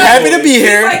happy to be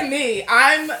here. It's like me.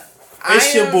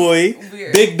 It's your boy,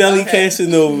 weird. Big Belly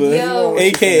Casanova,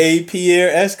 a.k.a. Pierre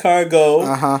S. Cargo,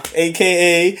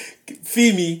 a.k.a.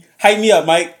 Femi. Hype me up,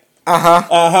 Mike.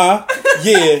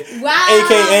 Yeah.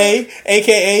 Wow.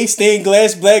 A.k.a. Stained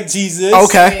Glass Black Jesus.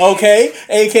 Okay.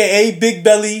 A.k.a. Big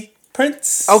Belly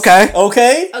Prince.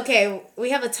 Okay, we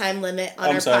have a time limit on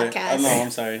our podcast.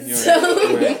 I'm sorry. You're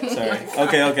right. Sorry.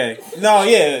 Okay. No,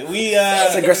 yeah, we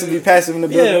it's Aggressively Passive in the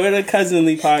building. Yeah, we're the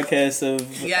cousinly podcast of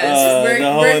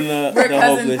we're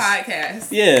cousin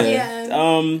podcast.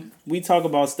 Yeah. We talk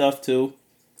about stuff too.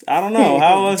 I don't know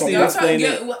how else do you explain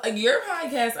it. Your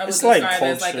podcast, I would describe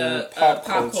as like a pop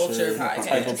culture podcast.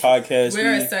 Type of podcast.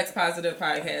 We're a sex positive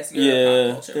podcast. You're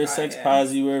a pop culture they're podcast. Sex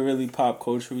positive. We're really pop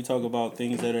culture. We talk about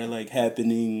things that are like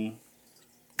happening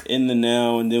in the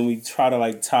now, and then we try to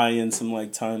like tie in some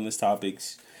like timeless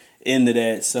topics into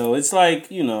that. So it's like,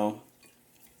 you know,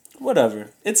 whatever.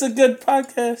 It's a good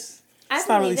podcast. It's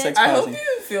not really sex positive. I hope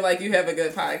you feel like you have a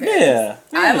good podcast. Yeah.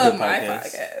 I love my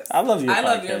podcast. I love your podcast. I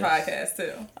love your podcast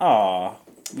too. Aw.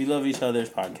 We love each other's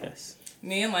podcasts.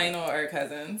 Me and Lionel are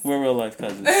cousins. We're real life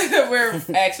cousins. We're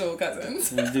actual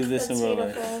cousins. We do this in real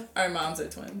life. Our moms are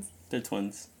twins. They're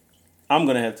twins. I'm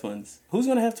going to have twins. Who's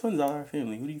going to have twins out of our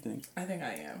family? Who do you think? I think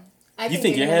I am. You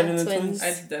think you're having the twins?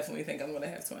 I definitely think I'm going to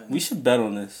have twins. We should bet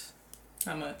on this.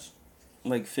 How much?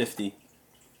 Like 50.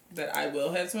 That I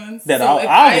will have twins? That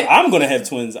I'm going to have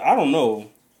twins. I don't know.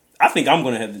 I think I'm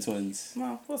going to have the twins.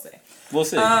 Well, we'll see. We'll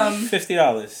see.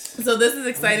 $50. So this is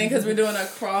exciting because we're doing a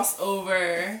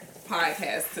crossover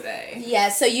podcast today. Yeah,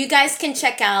 so you guys can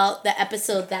check out the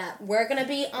episode that we're going to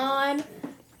be on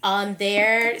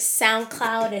their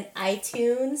SoundCloud and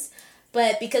iTunes.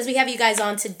 But because we have you guys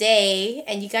on today,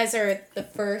 and you guys are the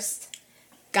first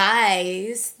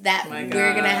guys that we're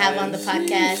going to have on the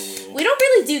podcast, we don't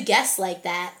really do guests like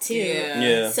that, too.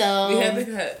 Yeah. So we had to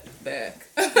cut back.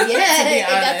 It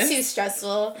got too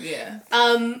stressful. Yeah.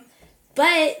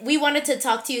 But we wanted to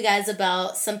talk to you guys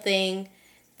about something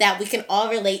that we can all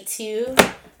relate to.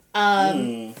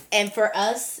 And for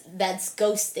us, that's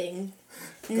ghosting.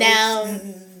 Now,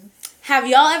 have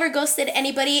y'all ever ghosted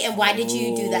anybody, and why did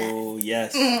you do that? Oh,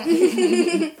 yes.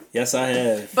 Yes, I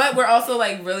have. But we're also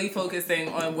like really focusing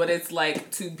on what it's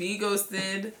like to be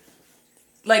ghosted.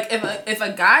 Like if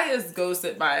a guy is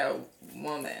ghosted by a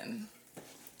woman,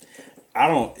 I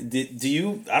don't think.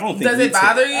 Does it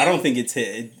bother you? I don't think it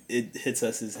hits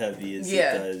us as heavy as it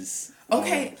does.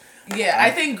 Okay.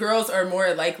 I think girls are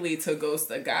more likely to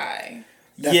ghost a guy.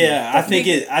 Definitely. Yeah, I think.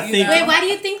 Wait, why do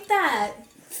you think that?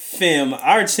 Fam,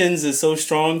 our chins are so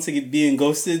strong to get being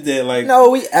ghosted that like. No,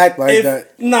 we act like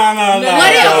that. No.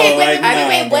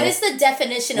 Wait. What is the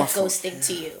definition of ghosting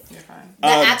to you? You're fine. The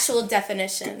actual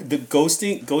definition. The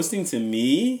ghosting to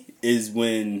me is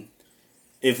when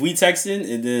if we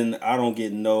texting and then I don't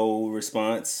get no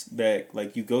response back,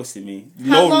 like you ghosted me.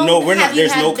 How long we're not.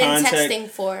 There's no been contact. texting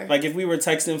for? Like if we were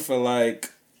texting for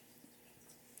like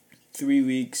 3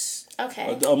 weeks, okay,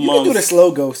 a You month. can do the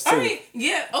slow ghost too. All right,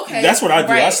 yeah, okay. That's what I do.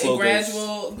 Right, I slow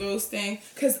gradual ghosting.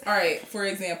 Because, all right, for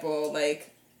example,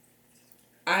 like,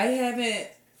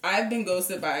 I've been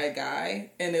ghosted by a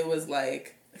guy, and it was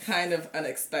like kind of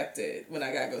unexpected when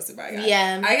I got ghosted by a guy.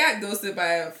 Yeah. I got ghosted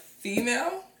by a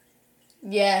female,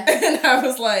 yeah. and I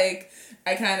was like,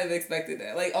 I kind of expected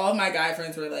that. Like, all my guy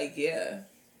friends were like, yeah,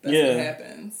 that's what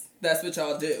happens. That's what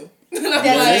y'all do. And I'm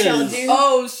That's like, what y'all do.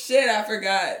 oh shit, I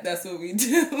forgot. That's what we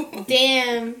do.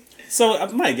 Damn. So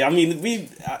Mike, I mean,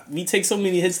 we take so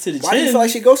many hits to the Why do chin. you feel like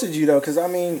she ghosted you though? Because I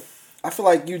mean, I feel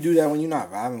like you do that when you're not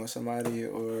vibing with somebody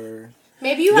or.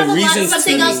 Maybe you The have a lot of reasons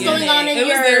something to else the going on in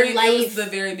your It life. was the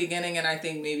very beginning, and I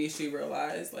think maybe she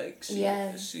realized like she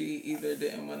either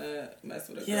didn't want to mess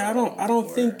with a girl. Yeah, I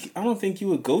don't think you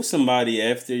would ghost somebody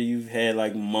after you've had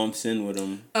like months in with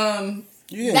them.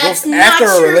 You can That's ghost not after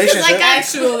true, a 'cause, relationship. like,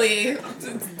 Actually,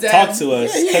 Talk to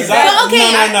us. Cause Well, okay,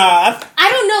 I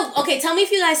don't know. Okay, tell me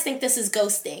if you guys think this is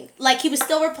ghosting. Like, he was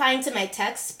still replying to my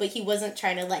texts, but he wasn't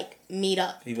trying to, like, meet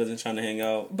up. He wasn't trying to hang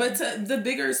out. But the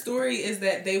bigger story is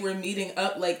that they were meeting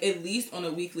up, like, at least on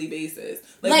a weekly basis.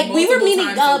 Like we were multiple meeting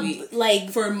times a up, week. like...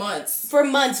 For months. For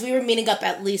months, we were meeting up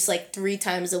at least, like, 3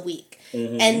 times a week.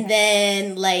 Mm-hmm. And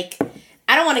then, like,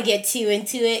 I don't want to get too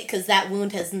into it, because that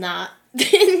wound has not been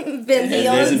It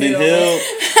healed. hasn't been healed.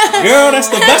 Girl, that's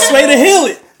the best way to heal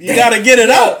it. You gotta get it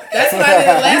out. That's what I did.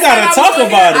 Last You gotta time talk I was on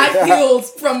about here, it. I healed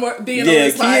from being on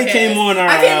this Kia podcast. came on our.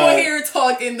 I came on here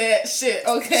talking that shit.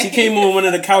 Okay. She came on one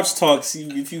of the couch talks.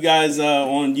 If you guys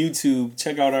on YouTube,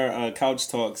 check out our couch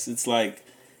talks. It's like,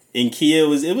 and Kia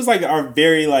it was like our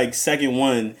very like second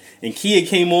one, and Kia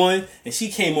came on, and she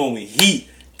came on with heat.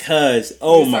 Cause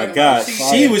oh my god,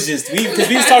 she was just because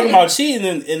we was talking about cheating,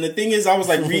 and the thing is, I was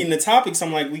like reading the topics.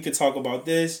 I'm like, we could talk about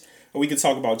this, or we could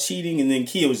talk about cheating, and then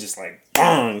Kia was just like,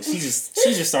 bang, she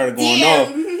just started going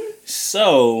off.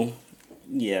 So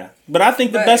yeah, but I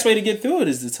think the best way to get through it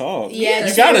is to talk. Yeah,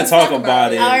 you gotta talk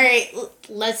about it. All right,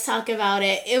 let's talk about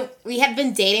it. We had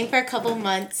been dating for a couple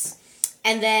months,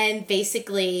 and then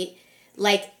basically,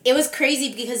 like, it was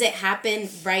crazy because it happened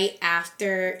right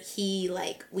after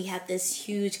we had this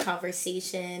huge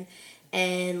conversation,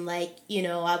 and, like, you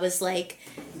know, I was like,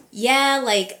 yeah,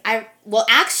 like,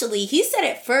 actually, he said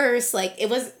it first, like,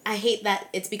 I hate that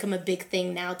it's become a big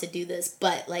thing now to do this,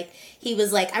 but, like, he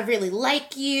was like, I really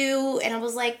like you, and I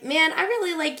was like, man, I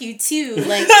really like you too,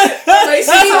 like, like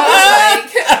she was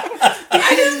like,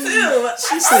 I do too.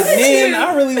 She said, man,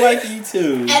 I really like you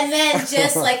too. And then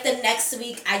just, like, the next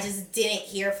week, I just didn't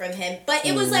hear from him, but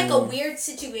it was, like, a weird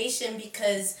situation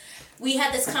because we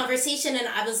had this conversation, and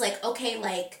I was like, okay,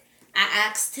 like, I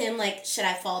asked him, like, should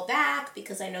I fall back?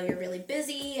 Because I know you're really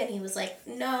busy. And he was like,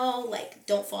 no, like,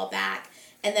 don't fall back.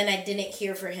 And then I didn't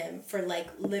hear from him for, like,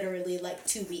 literally, like,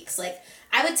 2 weeks. Like,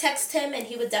 I would text him, and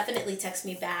he would definitely text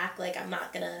me back. Like, I'm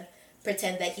not going to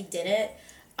pretend that he didn't.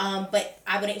 But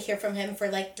I wouldn't hear from him for,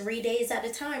 like, 3 days at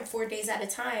a time, 4 days at a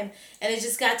time. And it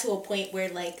just got to a point where,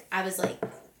 like, I was like,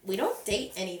 we don't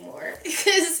date anymore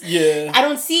because I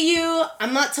don't see you.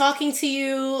 I'm not talking to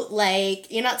you.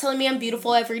 Like, you're not telling me I'm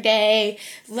beautiful every day.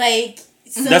 Like,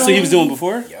 so, that's what he was doing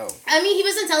before? I mean, he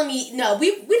wasn't telling me, no, we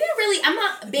didn't really, I'm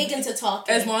not big into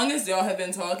talking. As long as y'all have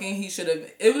been talking, he should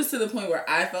have, it was to the point where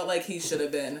I felt like he should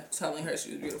have been telling her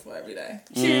she was beautiful every day.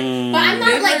 True. But I'm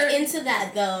not, like, into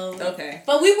that, though. Okay.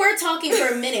 But we were talking for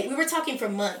a minute. We were talking for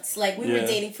months. Like, we were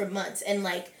dating for months. And,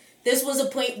 like, this was a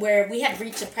point where we had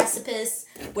reached a precipice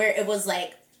where it was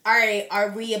like, all right, are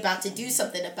we about to do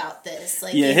something about this?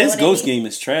 Like, yeah, his ghost game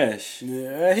is trash.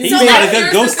 Yeah, he's not a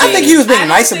good ghost. I think he was being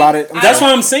nice about it. That's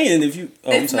what I'm saying. If you,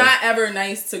 it's not ever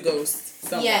nice to ghost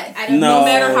someone. Yeah, I don't know. No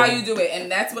matter how you do it,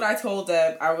 and that's what I told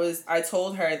Deb. I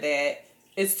told her that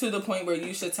it's to the point where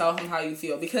you should tell him how you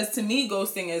feel, because to me,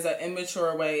 ghosting is an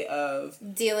immature way of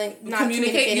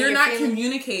communicating. You're not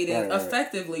communicating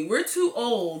effectively. We're too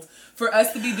old for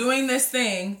us to be doing this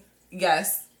thing.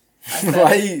 Yes,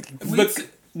 right.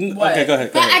 Okay, go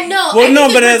ahead. But I know. Well, no,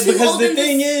 but because the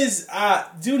thing is, I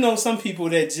do know some people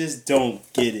that just don't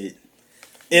get it.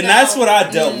 And that's what I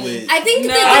dealt with. I think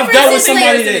I've dealt with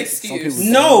somebody that...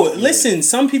 No, listen,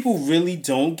 some people really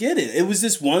don't get it. It was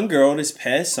this one girl this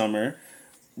past summer.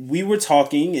 We were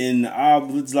talking, and I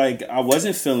was like, I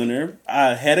wasn't feeling her.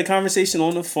 I had a conversation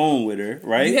on the phone with her,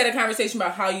 right? You had a conversation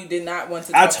about how you did not want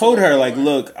to talk. I told her, like,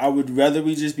 look, I would rather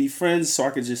we just be friends so I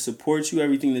could just support you,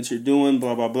 everything that you're doing,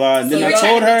 blah, blah, blah. And then I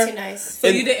told her... So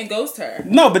you didn't ghost her?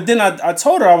 No, but then I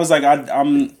told her, I was like,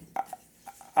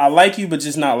 I I like you, but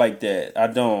just not like that. I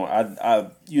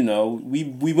don't. You know,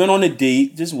 we went on a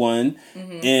date, just one,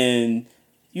 and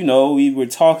you know, we were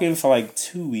talking for like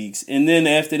 2 weeks, and then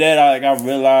after that, I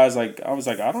realized I was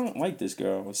like, I don't like this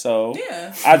girl. So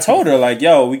I told her like,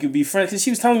 yo, we could be friends, because she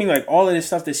was telling me like all of this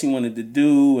stuff that she wanted to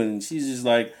do, and she's just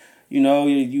like, you know,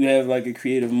 you have like a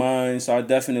creative mind, so I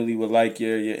definitely would like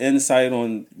your insight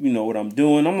on, you know, what I'm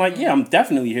doing. I'm like, yeah, I'm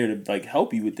definitely here to like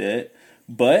help you with that,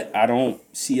 but I don't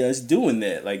see us doing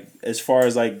that. Like as far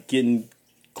as like getting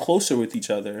closer with each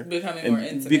other,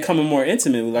 becoming more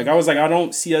intimate. Like I was like, I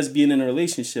don't see us being in a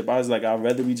relationship. I was like, I'd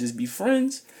rather we just be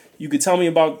friends. You could tell me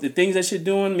about the things that you're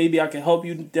doing. Maybe I can help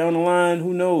you down the line.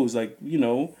 Who knows? Like, you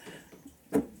know,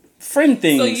 friend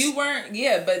things. So you weren't,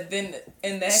 but then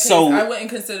in that case, I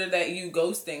wouldn't consider that you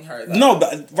ghosting her, though. No,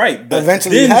 but right, but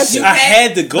eventually then I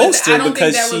had to ghost her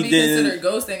because she didn't.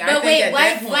 Ghosting. But wait,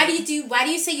 why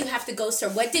do you say you have to ghost her?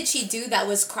 What did she do that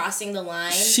was crossing the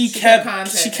line? She kept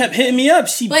hitting me up.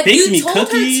 She baked me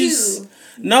cookies.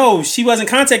 No, she wasn't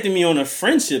contacting me on a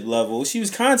friendship level. She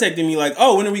was contacting me like,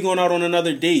 "Oh, when are we going out on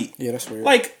another date?" Yeah, that's weird.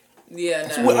 Like. Yeah,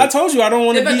 no. I told you I don't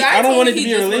want to be. I don't want it to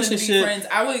be a relationship. Friends,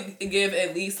 I would give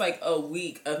at least like a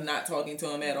week of not talking to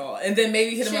him at all, and then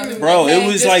maybe hit him up. Bro, it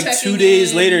was like 2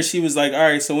 days later. She was like, "All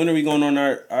right, so when are we going on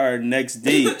our next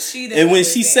date?" And when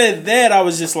she said that, I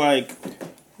was just like,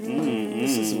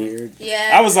 "This is weird."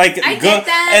 Yeah, I was like, I get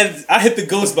that. And I hit the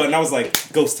ghost button. I was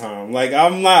like, "Ghost time!" Like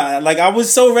I'm not like I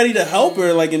was so ready to help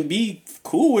her, like and be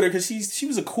cool with her because she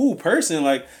was a cool person,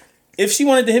 like. If she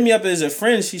wanted to hit me up as a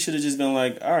friend, she should have just been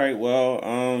like, all right, well,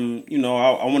 you know,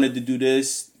 I wanted to do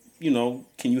this. You know,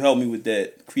 can you help me with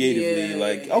that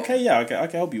creatively? Okay, I can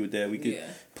help you with that. We could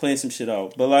plan some shit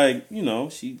out. But, like, you know,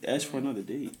 she asked for another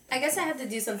date. I guess I had to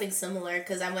do something similar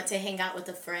because I went to hang out with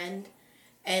a friend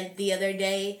and the other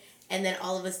day, and then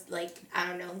all of us, like, I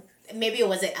don't know, maybe it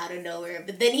wasn't out of nowhere,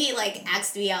 but then he, like,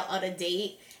 asked me out on a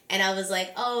date. And I was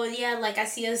like, oh, yeah, like, I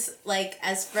see us, like,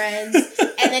 as friends.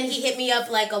 And then he hit me up,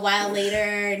 like, a while later.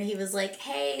 And he was like,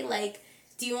 hey, like,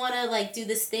 do you want to, like, do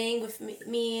this thing with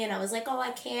me? And I was like, oh,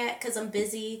 I can't because I'm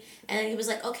busy. And then he was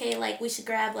like, okay, like, we should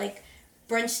grab, like,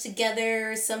 brunch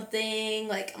together or something.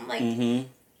 Like, I'm like,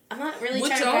 I'm not really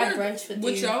trying to grab brunch with you.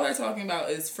 What y'all are talking about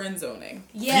is friend zoning.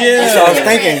 Yeah. That's what I was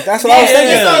thinking. That's what I was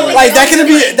thinking. Like,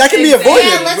 that can be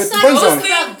avoided with friend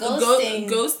zoning.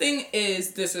 Ghosting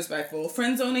is disrespectful.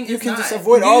 Friend zoning is not. You can just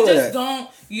avoid all of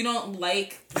that. You don't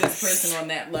like this person on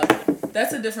that level.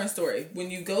 That's a different story.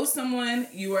 When you ghost someone,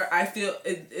 I feel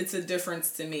it's a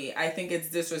difference to me. I think it's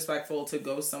disrespectful to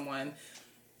ghost someone.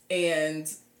 And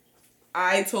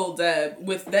I told Deb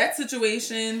with that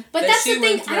situation. But that's the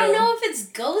thing. I don't know if it's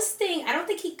ghosting. I don't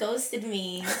think he ghosted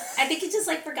me. I think he just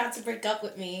like forgot to break up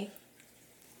with me.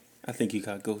 I think you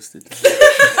got ghosted.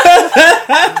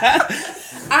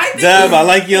 Deb, I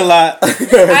like you a lot. I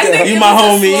think you my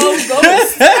homie.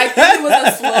 I think it was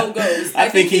a slow ghost. I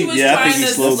think he was trying to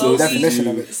slow definition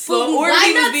of it.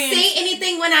 Why not say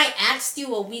anything when I asked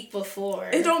you a week before?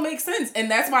 It don't make sense, and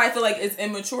that's why I feel like it's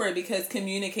immature because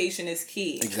communication is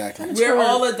key. Exactly. We're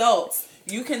all adults.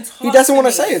 You can talk. He doesn't want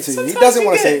to say it to you. He doesn't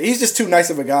want to say it. He's just too nice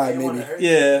of a guy, maybe.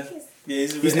 Yeah.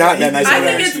 He's not that nice. I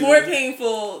think it's more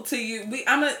painful to you.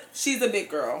 She's a big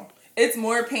girl. It's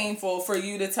more painful for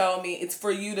you to tell me. It's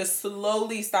for you to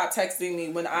slowly stop texting me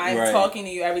when I'm talking to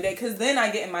you every day. Because then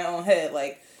I get in my own head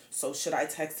like, so should I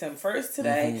text him first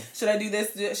today? Mm-hmm. Should I do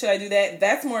this? Should I do that?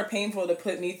 That's more painful to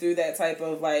put me through that type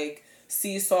of like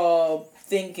seesaw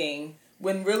thinking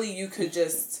when really you could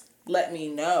just let me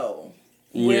know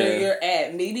where you're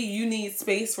at. Maybe you need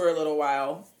space for a little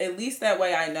while. At least that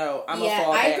way I know I'm a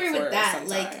fall back. I agree with that.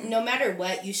 Like, no matter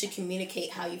what, you should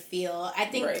communicate how you feel. I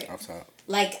think,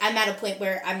 like, I'm at a point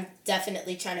where I'm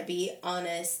definitely trying to be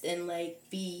honest and, like,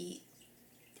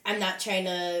 I'm not trying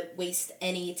to waste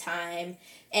any time.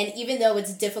 And even though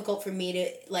it's difficult for me to,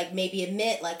 like, maybe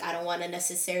admit, like, I don't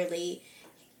necessarily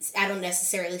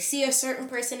see a certain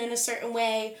person in a certain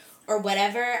way or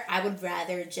whatever, I would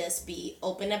rather just be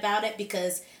open about it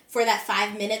because for that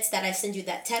 5 minutes that I send you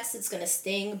that text, it's going to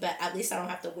sting, but at least I don't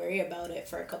have to worry about it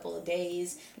for a couple of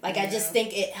days. Like, I just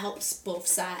think it helps both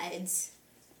sides.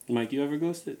 Mike, you ever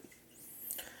ghosted?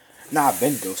 Nah, I've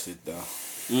been ghosted, though.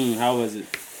 How was it?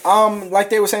 Like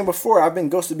they were saying before, I've been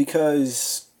ghosted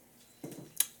because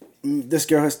this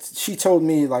girl, she told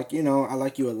me, like, you know, I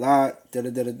like you a lot,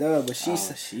 da-da-da-da-da, but at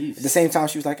the same time,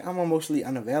 she was like, I'm emotionally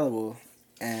unavailable.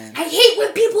 And I hate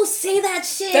when people say that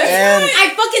shit.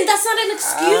 That's not an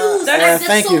excuse.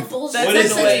 That's so bullshit.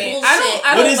 That's such bullshit.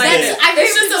 I don't like it. I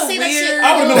hate when people say that shit.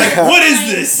 I would be like, what is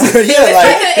this? Yeah,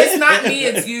 like it's not me,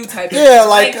 it's you type of yeah,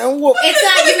 like it's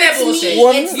not you, it's me.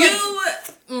 It's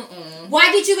you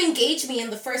Why did you engage me in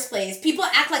the first place? People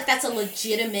act like that's a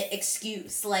legitimate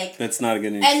excuse. Like that's not a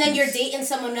good excuse. And then you're dating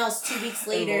someone else 2 weeks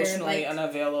later. Emotionally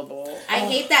unavailable. I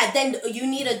hate that. Then you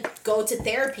need to go to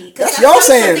therapy. That's y'all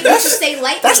saying. That's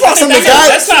not something the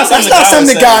guys. That's not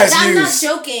something the guys use.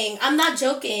 I'm not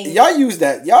joking. Y'all use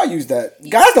that.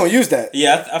 Guys don't use that.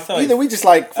 Yeah, I feel like either we just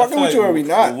like fucking with you or we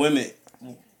not. Women.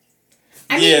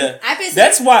 I mean,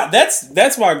 that's why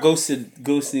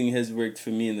ghosting has worked for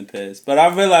me in the past. But I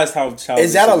realized how childish.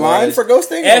 Is that a line for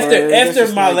ghosting?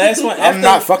 After my last one, I'm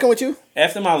not fucking with you.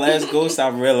 After my last ghost, I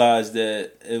realized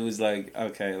that it was like,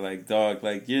 okay, like dog,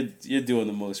 like you're doing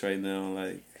the most right now,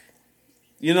 like.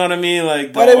 You know what I mean?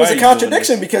 Like, but it was a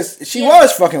contradiction because she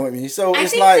was fucking with me. So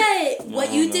it's like that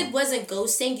what you did wasn't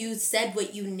ghosting. You said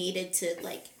what you needed to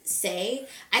like say.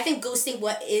 I think ghosting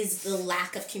what is the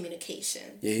lack of communication.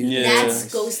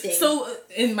 That's ghosting. So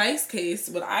in Mike's case,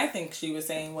 what I think she was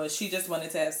saying was she just wanted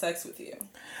to have sex with you.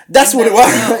 That's what it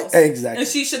was. Exactly. And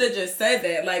she should have just said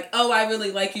that. Like, oh, I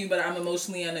really like you, but I'm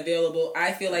emotionally unavailable.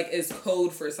 I feel like it's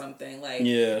code for something. Like,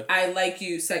 I like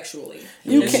you sexually.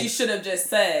 She should have just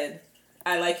said,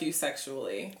 I like you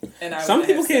sexually. And some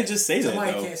people can't just say that.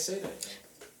 Somebody can't say that.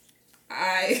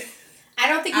 I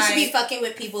don't think you should be fucking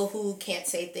with people who can't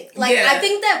say things. Like, I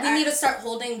think that we need to start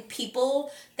holding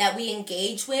people that we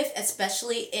engage with,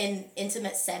 especially in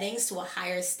intimate settings, to a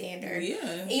higher standard.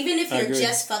 Yeah. Even if you're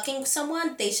just fucking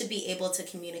someone, they should be able to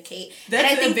communicate.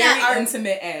 That's a very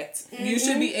intimate act. Mm-hmm. You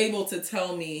should be able to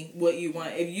tell me what you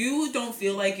want. If you don't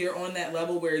feel like you're on that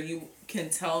level where you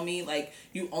can tell me, like,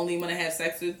 you only want to have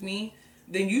sex with me,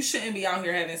 then you shouldn't be out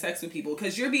here having sex with people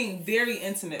because you're being very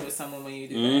intimate with someone when you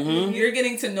do that. You're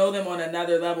getting to know them on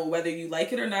another level, whether you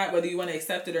like it or not, whether you want to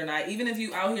accept it or not. Even if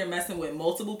you out here messing with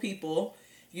multiple people,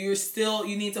 you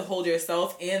need to hold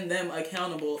yourself and them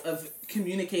accountable of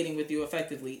communicating with you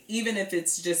effectively. Even if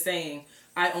it's just saying,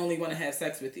 I only want to have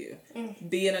sex with you.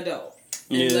 Be an adult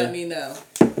and let me know.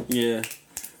 Yeah.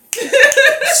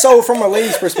 So from a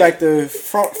lady's perspective,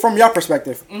 from your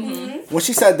perspective, when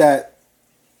she said that,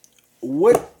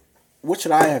 what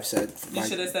should I have said? You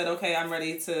should have said, okay, I'm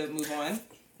ready to move on.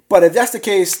 But if that's the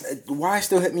case, why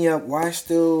still hit me up? Why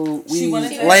still we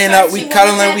laying up, we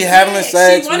cuddling, we having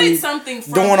sex, she wanted something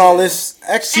from doing all this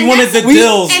extra. She wanted the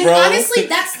deals, bro. And honestly,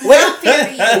 that's not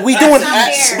fair. We doing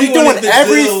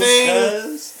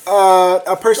everything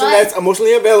a person that's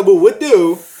emotionally available would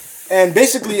do, and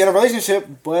basically in a relationship.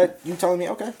 But you telling me,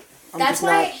 okay. That's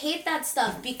why I hate that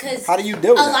stuff, because how do you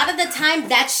deal with a lot of the time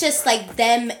that's just like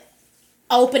them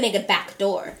opening a back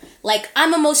door. Like,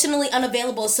 I'm emotionally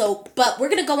unavailable, but we're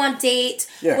gonna go on dates,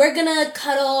 we're gonna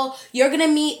cuddle, you're gonna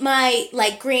meet my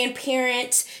like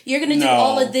grandparents, you're gonna do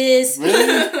all of this.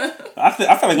 Really? I feel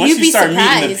like once you start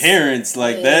meeting the parents,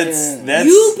 like that's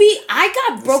I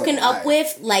got broken up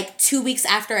with like 2 weeks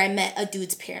after I met a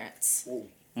dude's parents.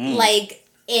 Like,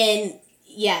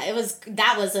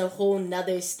 that was a whole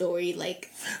nother story. Like,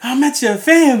 I met your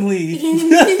family.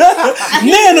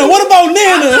 Nana, what about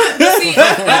Nana? I don't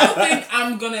think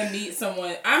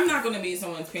I'm not gonna meet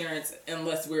someone's parents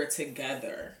unless we're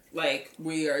together. Like,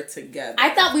 we are together.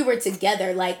 I thought we were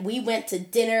together. Like, we went to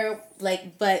dinner.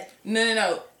 Like, but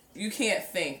no. You can't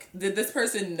think. Did this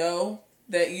person know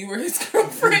that you were his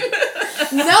girlfriend?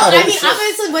 No, I mean,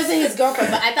 obviously wasn't his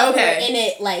girlfriend, but I thought we were in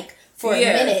it like for a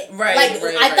minute. Right.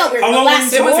 I thought we were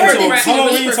lasting more than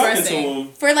 2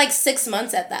 weeks. For like 6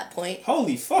 months at that point.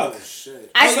 Holy fuck! Oh,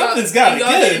 shit. Something's got to give.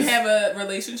 Y'all didn't have a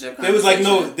relationship. There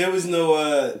was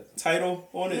no title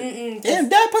on it. Damn,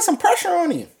 Dad put some pressure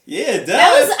on you. Yeah,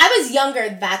 Dad. I was younger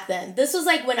back then. This was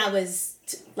like when I was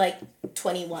like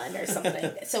 21 or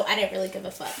something. So I didn't really give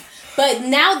a fuck. But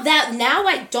now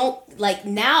I don't like.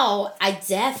 Now I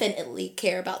definitely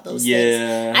care about those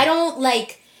things. I don't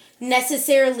like.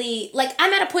 Necessarily, like,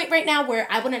 I'm at a point right now where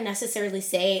I wouldn't necessarily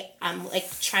say I'm like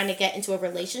trying to get into a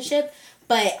relationship,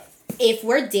 but if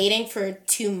we're dating for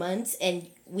 2 months and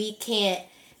we can't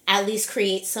at least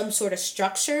create some sort of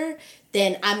structure,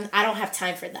 then I don't have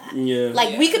time for that.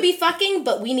 We could be fucking,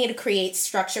 but we need to create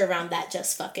structure around that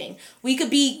just fucking. We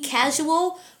could be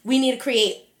casual, we need to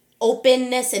create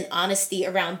openness and honesty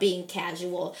around being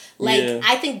casual.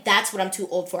 I think that's what I'm too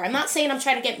old for. I'm not saying I'm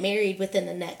trying to get married within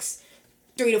the next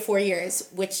 3 to 4 years,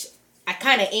 which I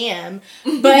kind of am,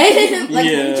 but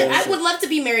I would love to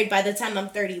be married by the time I'm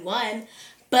 31,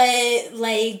 but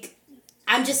like,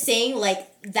 I'm just saying, like,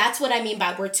 that's what I mean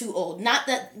by we're too old. Not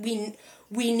that we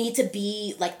need to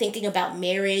be like thinking about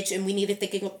marriage and we need to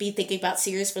be thinking about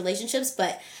serious relationships,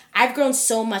 but I've grown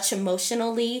so much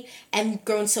emotionally and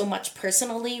grown so much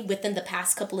personally within the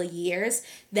past couple of years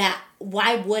that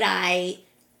why would I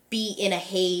be in a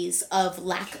haze of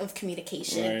lack of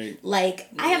communication. Right. Like,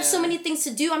 I have so many things to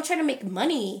do. I'm trying to make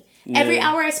money. Every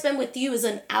hour I spend with you is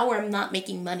an hour I'm not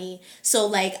making money. So,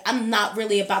 like, I'm not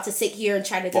really about to sit here and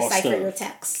try to decipher your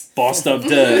texts. Bossed up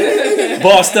Deb.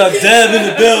 Bossed up Deb in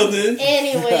the building.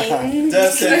 Anyway.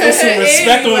 Deb said, put some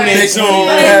respect on that zone.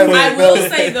 I will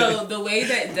say, though, the way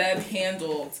that Deb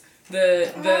handled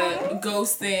the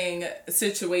ghosting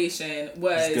situation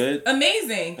was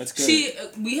amazing. That's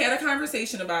good. We had a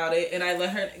conversation about it, and I let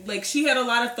her, like, she had a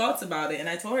lot of thoughts about it, and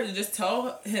I told her to just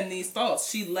tell him these thoughts.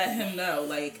 She let him know,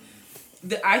 like,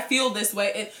 I feel this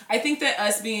way. And I think that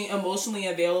us being emotionally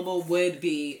available would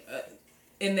be,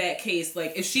 in that case,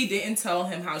 like, if she didn't tell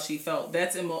him how she felt,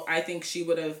 I think she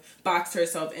would have boxed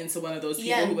herself into one of those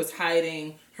people who was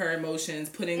hiding her emotions,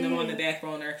 putting them on the back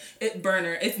burner.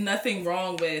 It's nothing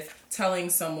wrong with telling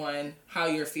someone how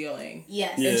you're feeling.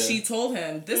 Yes. And she told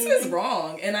him, this is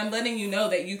wrong, and I'm letting you know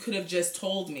that you could have just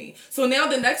told me. So now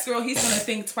the next girl, he's going to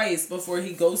think twice before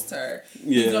he goes to her.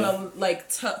 Yeah. He's going to, like,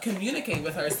 communicate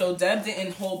with her. So Deb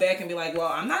didn't hold back and be like,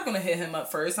 well, I'm not going to hit him up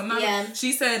first. I'm not.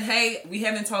 She said, hey, we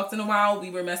haven't talked in a while.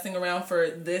 We were messing around for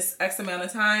this X amount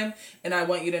of time, and I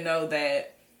want you to know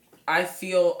that I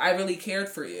feel I really cared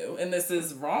for you, and this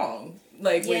is wrong.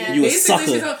 Like, you a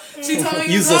sucker. She told me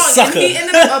he was a wrong, sucker. and he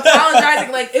ended up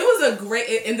apologizing. Like,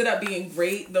 it ended up being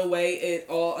great the way it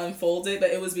all unfolded, but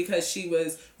it was because she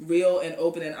was real and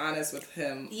open and honest with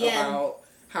him about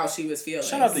how she was feeling.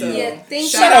 Shout out to you.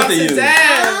 Shout out to you.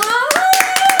 Dad.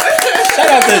 Shout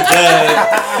out to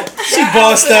Dad. She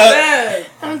bossed up.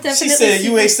 I'm definitely she said,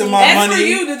 you wasted my money. As for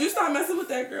you, did you stop messing with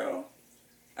that girl?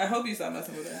 I hope you stop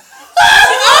messing with her.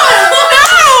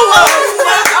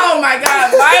 Oh my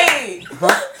God, Mike!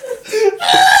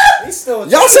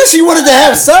 Y'all said she wanted to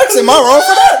have sex. Am I wrong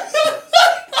for that?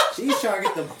 She's trying to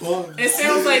get the bug. It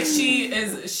sounds like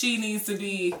she needs to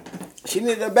be. She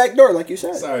needed a back door, like you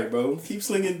said. Sorry, bro. Keep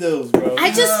slinging dills, bro.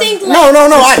 I just think, like, no.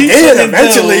 I did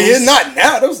eventually. It's not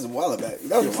now. That was a while back.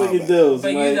 Keep slinging dills,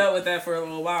 but you dealt with that for a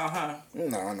little while, huh?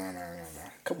 No.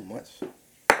 A couple months.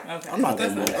 Okay. I'm not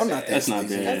that. That's not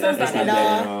bad. That's not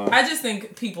bad. I just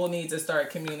think people need to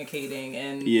start communicating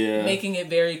and making it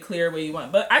very clear what you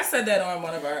want. But I said that on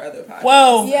one of our other podcasts.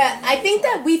 Well, yeah, I think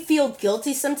that we feel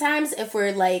guilty sometimes if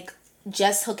we're, like,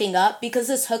 just hooking up, because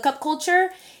this hookup culture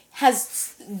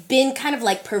has been kind of,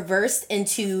 like, perversed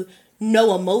into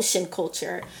no emotion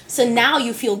culture. So now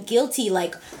you feel guilty,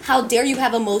 like, how dare you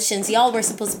have emotions? Y'all were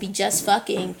supposed to be just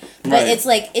fucking. But it's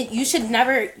like, you should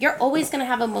never, you're always going to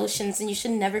have emotions, and you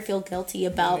should never feel guilty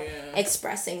about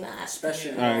expressing that.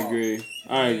 Especially I agree.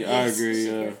 I agree.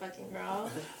 You're fucking raw.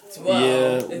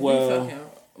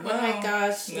 Well, oh my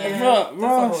gosh, that's a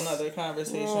whole nother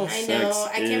conversation. I know.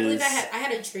 I can't believe I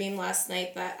had a dream last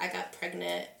night that I got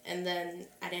pregnant, and then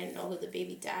I didn't know who the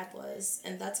baby dad was,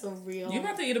 and that's a real. You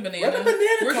about to eat a banana?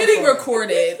 We're getting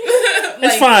recorded.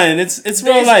 It's fine. It's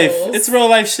real life. It's real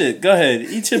life shit. Go ahead,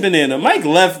 eat your banana. Mike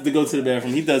left to go to the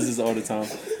bathroom. He does this all the time.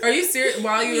 Are you serious?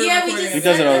 While you were recording, he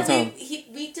does it all the time.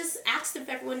 We just asked if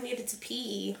everyone needed to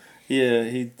pee. Yeah,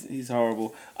 he's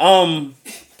horrible.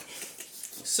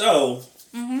 So.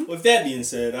 Mm-hmm. With that being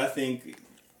said, I think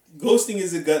ghosting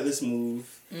is a gutless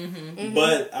move,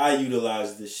 but I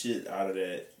utilized the shit out of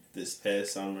that this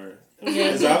past summer.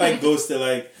 Because I ghosted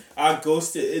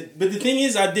it. But the thing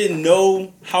is, I didn't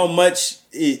know how much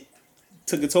it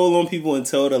took a toll on people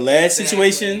until the last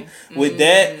situation with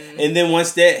that. And then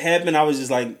once that happened, I was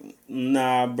just like,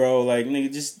 nah, bro, like,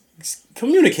 nigga, just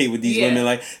communicate with these women.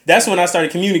 Like, that's when I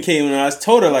started communicating, and I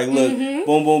told her, like, look,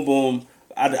 boom, boom, boom.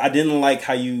 I didn't like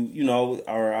how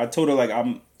or I told her, like,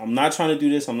 I'm not trying to do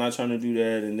this, I'm not trying to do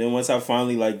that. And then once I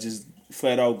finally, like, just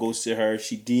flat out ghosted her,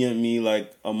 she DM'd me,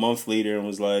 like, a month later and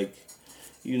was like,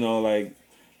 like,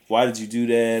 why did you do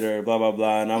that, or blah, blah,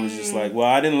 blah. And I was just like, well,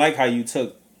 I didn't like how you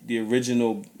took the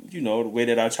original, the way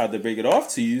that I tried to break it off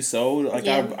to you. So, like,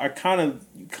 I kind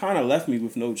of left me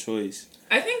with no choice.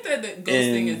 I think that the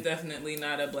ghosting is definitely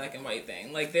not a black and white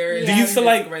thing. Like, there is do you feel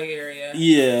like gray area.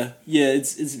 Yeah,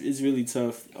 it's really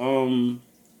tough. Do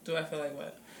I feel like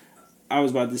what? I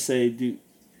was about to say, you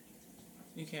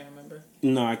can't remember?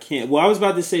 No, I can't. Well, I was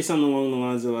about to say something along the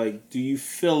lines of, like, do you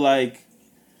feel like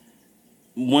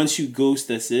once you ghost,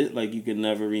 that's it? Like, you can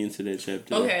never re-enter that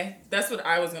chapter? Okay, that's what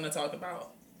I was going to talk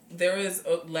about. There was,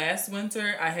 last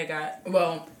winter, I had got,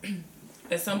 well,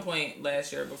 at some point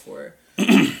last year before,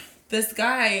 this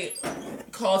guy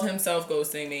called himself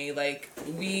ghosting me. Like,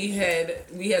 we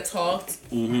had talked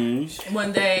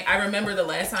one day. I remember the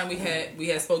last time we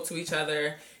had spoke to each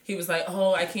other. he was like,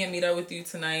 oh, I can't meet up with you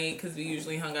tonight because we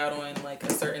usually hung out on like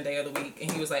a certain day of the week. And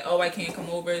he was like, oh, I can't come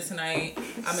over tonight.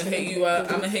 I'm going to hit you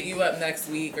up. I'm going to hit you up next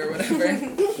week or whatever.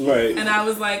 Right. And I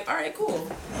was like, all right, cool.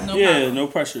 No problem. No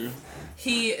pressure.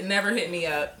 He never hit me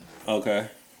up. Okay.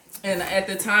 And at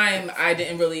the time,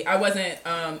 I wasn't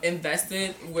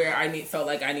invested where I felt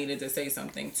like I needed to say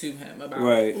something to him about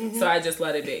it. Mm-hmm. So I just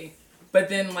let it be. But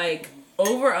then like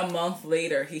over a month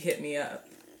later, he hit me up.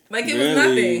 Like, it was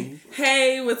nothing.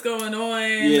 Hey, what's going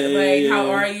on?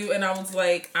 How are you? And I was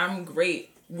like, I'm great.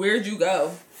 Where'd you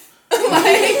go?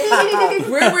 Like,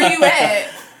 where were you at?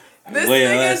 This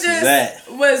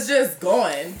nigga was just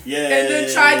gone. Yeah. And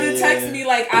then tried to text me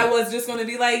like I was just going to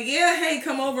be like, yeah, hey,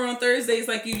 come over on Thursdays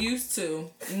like you used to.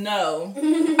 No. I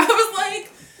was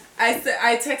like...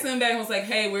 I texted him back and was like,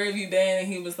 hey, where have you been? And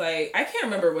he was like, I can't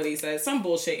remember what he said. Some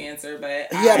bullshit answer, but...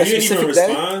 You didn't even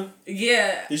respond?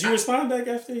 Yeah. Did you respond back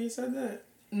after he said that?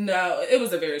 No, it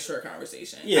was a very short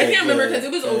conversation. Yeah, I can't remember because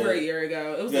it was over a year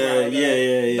ago. It was a while ago.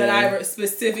 Yeah. But I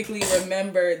specifically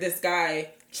remember this guy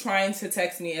trying to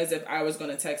text me as if I was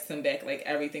going to text him back like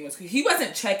everything was... He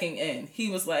wasn't checking in. He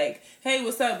was like, hey,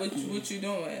 what's up? What you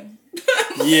doing?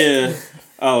 Yeah.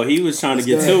 Oh, he was trying to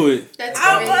get to it. That's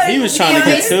he was trying to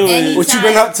get to it. What you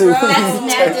been up to? That's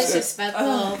mad disrespectful.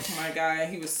 Oh my God,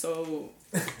 he was so...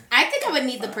 I think I would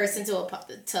need the person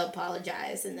to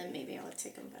apologize, and then maybe I would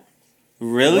take him back.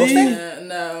 Really?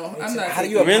 No, I'm not. How do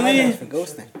you apologize for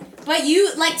ghosting? But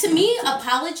you, like, to me,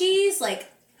 apologies, like,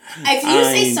 if you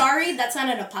say sorry, that's not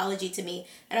an apology to me.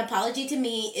 An apology to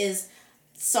me is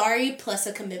sorry plus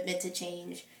a commitment to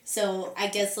change. So I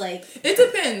guess like it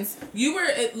depends. You were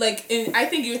like, I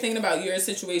think you were thinking about your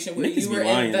situation where you were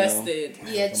invested.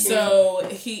 Yeah, true. So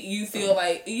you feel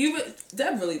like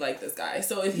Deb really liked this guy.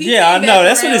 So if he I know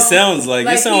that's what it sounds like.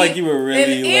 It sounds like you were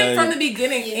really and from the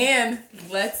beginning. And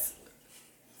let's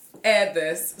add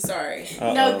this. Sorry,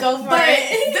 no, go for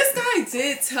it. This guy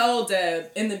did tell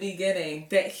Deb in the beginning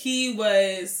that he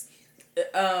was.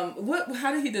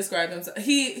 How did he describe himself?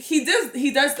 He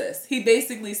does this. He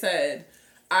basically said,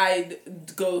 I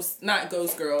not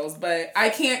ghost girls, but I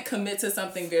can't commit to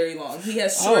something very long. He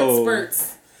has short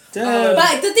spurts.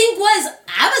 But the thing was,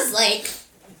 I was like,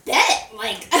 bet.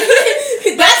 Like,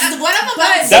 that's what I'm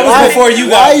about to say. That was before you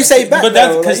got... Why you say bet? But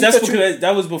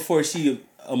that was before she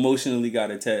emotionally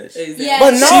got attached. Exactly. Yeah,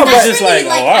 but no, she was just really,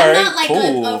 like, oh, all right, I'm not like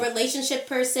cool. a relationship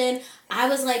person. I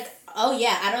was like, oh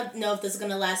yeah, I don't know if this is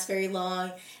going to last very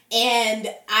long. And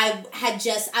I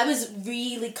was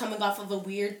really coming off of a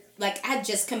weird, like, I had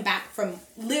just came back from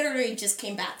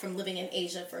living in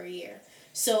Asia for a year.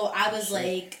 So I was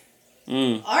like,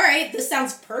 all right, this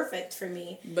sounds perfect for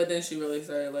me. But then she really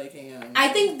started liking him. I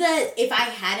think that if I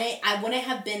wouldn't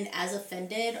have been as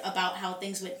offended about how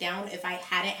things went down if I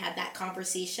hadn't had that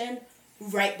conversation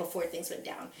right before things went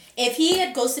down. If he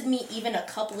had ghosted me even a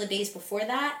couple of days before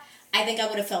that, I think I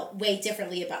would have felt way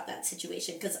differently about that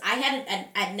situation because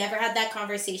I'd never had that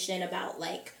conversation about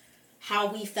like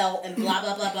how we felt and blah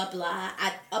blah blah blah blah.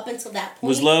 Up until that point,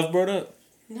 was love brought up?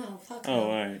 No, fuck. Oh, no.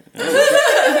 all right.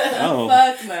 Oh,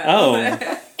 fuck no. Oh, it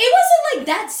wasn't like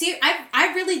that serious.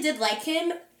 I really did like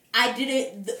him. I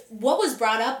didn't. What was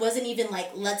brought up wasn't even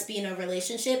like let's be in a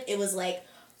relationship. It was like,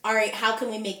 all right, how can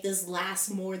we make this last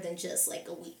more than just like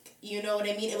a week? You know what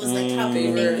I mean? It was like, how can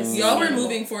we make this... Y'all were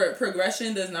moving for it.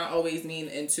 Progression does not always mean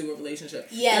into a relationship.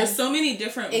 Yeah. There's so many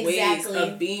different ways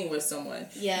of being with someone.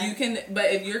 Yeah. You can,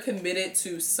 but if you're committed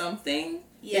to something,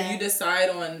 if you decide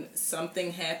on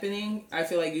something happening, I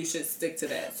feel like you should stick to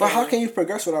that. But how can you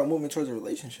progress without moving towards a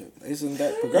relationship? Isn't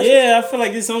that progression? Yeah, I feel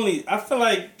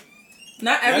like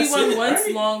not everyone wants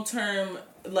long-term,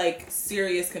 like,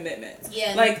 serious commitments.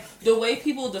 Yeah. Like, the way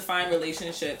people define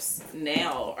relationships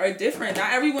now are different.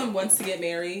 Not everyone wants to get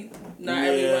married. Not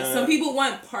everyone. Some people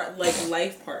want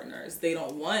life partners. They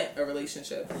don't want a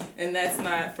relationship. And that's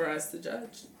not for us to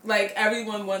judge. Like,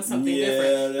 everyone wants something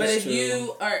different. But if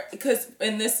you are... Because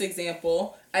in this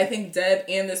example, I think Deb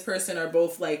and this person are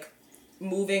both, like,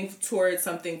 moving towards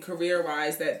something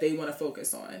career-wise that they want to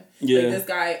focus on. Yeah. Like, this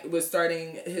guy was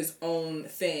starting his own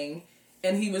thing...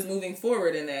 And he was moving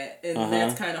forward in that. And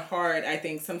that's kind of hard. I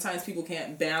think sometimes people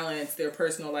can't balance their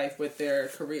personal life with their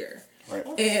career. Right.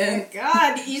 And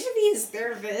God, you should be his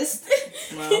therapist.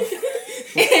 Well,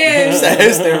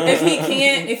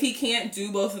 if he can't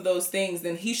do both of those things,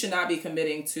 then he should not be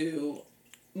committing to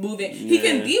moving. Yeah. He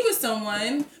can be with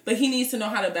someone, but he needs to know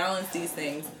how to balance these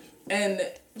things. And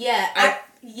I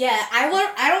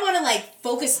don't want to like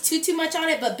focus too much on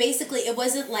it, but basically it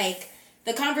wasn't like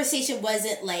the conversation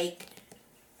wasn't like,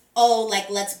 oh, like,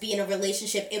 let's be in a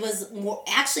relationship. It was more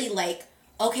actually like,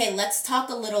 okay, let's talk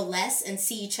a little less and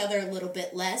see each other a little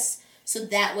bit less so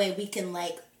that way we can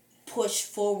like push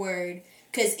forward.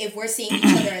 Because if we're seeing each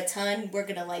other a ton, we're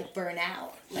gonna like burn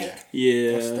out. Like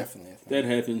that's definitely that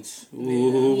happens.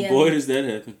 Ooh, boy, does that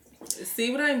happen.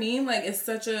 See what I mean? Like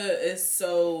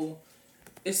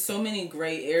it's so many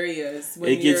gray areas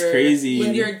when it gets crazy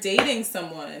when you're dating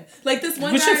someone. Like this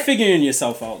one guy, but you're figuring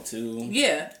yourself out too.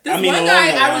 Yeah. This one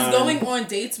guy, I was going on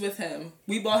dates with him.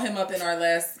 We brought him up in our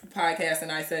last podcast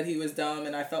and I said he was dumb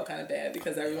and I felt kind of bad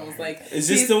because everyone was like, is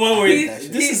this the one where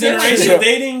this is interracial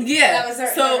dating? Yeah. That was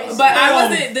but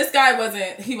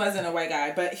he wasn't a white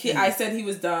guy, but I said he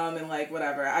was dumb and like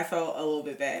whatever. I felt a little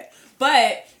bit bad.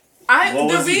 But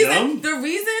the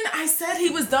reason I said he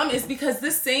was dumb is because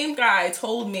this same guy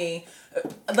told me,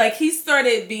 like, he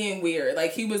started being weird.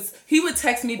 Like, he would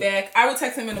text me back. I would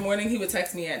text him in the morning. He would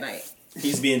text me at night.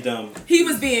 He's being dumb. He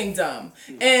was being dumb.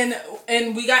 And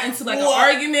we got into, like, an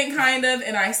argument, kind of,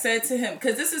 and I said to him,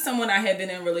 because this is someone I had been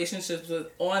in relationships with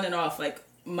on and off, like,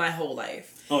 my whole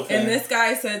life. Okay. And this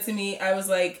guy said to me, I was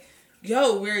like,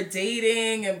 yo, we're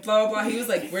dating, and blah, blah, blah. He was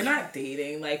like, we're not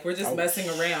dating. Like, we're just messing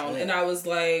around. And I was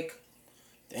like...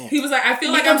 Damn. He was like, I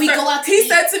feel like he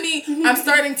said to me, I'm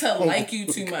starting to like you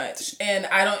too much. And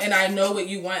I know what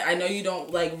you want. I know you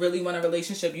don't like really want a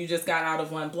relationship. You just got out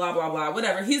of one, blah, blah, blah,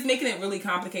 whatever. He's making it really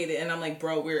complicated. And I'm like,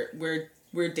 bro,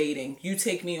 we're dating. You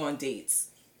take me on dates.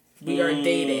 We are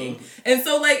dating. And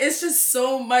so like, it's just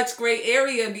so much gray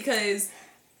area because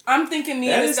I'm thinking me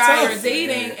and this guy are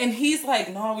dating. Man. And he's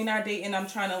like, no, we're not dating. I'm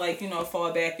trying to like,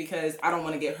 fall back because I don't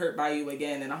want to get hurt by you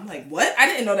again. And I'm like, what? I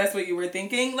didn't know that's what you were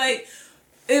thinking. Like,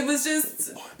 it was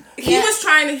just he was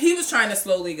trying to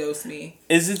slowly ghost me.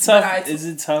 Is it tough? Is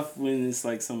it tough when it's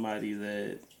like somebody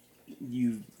that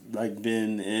you've like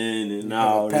been in and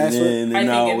out and in and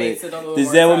out with?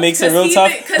 Is that what makes it real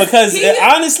tough? Because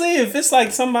honestly, if it's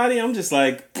like somebody, I'm just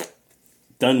like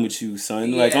done with you,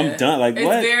 son. Yeah. Like I'm done. Like it's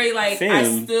what? It's very like fam, I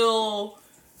still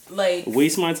like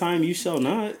waste my time. You shall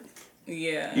not.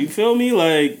 Yeah. You feel me?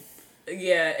 Like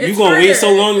yeah. You gonna wait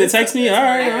so long to text me? All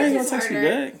right, I ain't gonna text you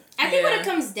back. I think what it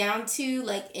comes down to,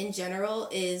 like, in general,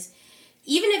 is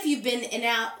even if you've been in and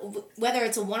out, whether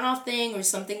it's a one-off thing or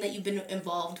something that you've been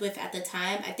involved with at the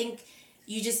time, I think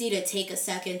you just need to take a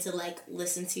second to, like,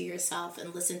 listen to yourself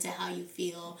and listen to how you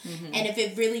feel. Mm-hmm. And if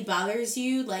it really bothers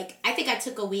you, like, I think I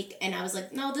took a week and I was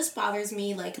like, no, this bothers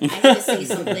me. Like, I need to say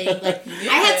something. Like,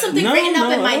 I had something written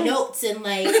up in my notes and,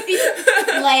 like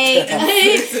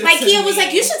Kia was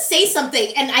like, you should say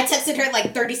something. And I texted her,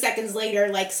 like, 30 seconds later,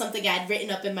 like, something I had written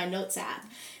up in my notes app.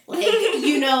 Like,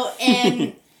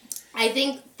 and I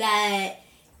think that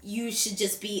you should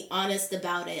just be honest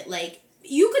about it. Like,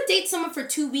 you could date someone for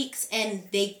 2 weeks and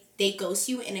they ghost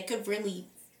you and it could really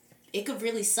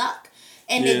suck.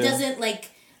 And it doesn't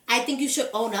like, I think you should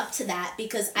own up to that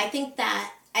because I think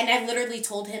that, and I literally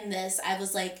told him this, I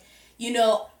was like,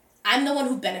 I'm the one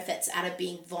who benefits out of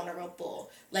being vulnerable.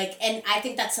 Like, and I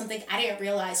think that's something I didn't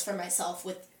realize for myself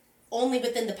only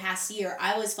within the past year.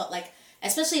 I always felt like,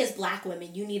 especially as Black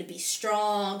women, you need to be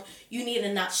strong. You need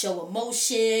to not show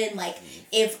emotion. Like,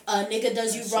 if a nigga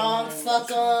does you wrong, fuck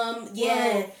him.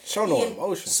 Yeah. Well, show no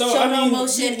emotion. Show no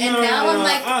emotion. And now I'm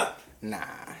like...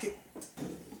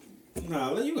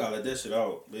 Nah, you gotta let that shit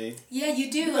out, babe. Yeah,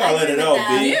 you do. You gotta let it out,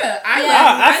 babe. Yeah,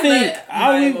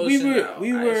 I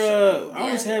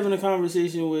was having a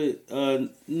conversation with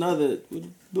another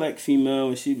Black female,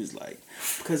 and she was like,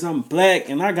 because I'm Black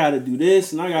and I gotta do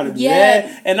this and I gotta do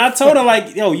that. And I told her,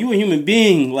 like, yo, you a human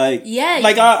being. Like,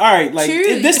 like, all right, like,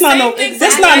 this not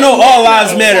no all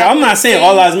lives matter. I'm not saying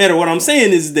all lives matter. What I'm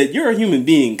saying is that you're a human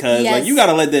being, cuz, like, you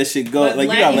gotta let that shit go. But like,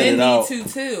 you gotta let it out.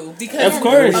 Too, because of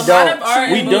course.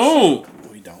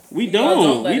 We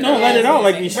don't let it out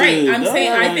like we should. Right. I'm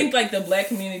saying, I think, like, the Black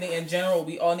community in general,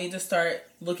 we all need to start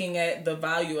looking at the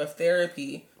value of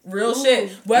therapy. Real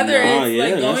shit. Whether it's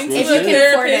like going to a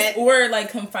therapist or like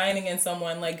confining in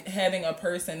someone, like having a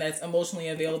person that's emotionally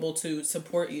available to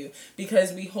support you,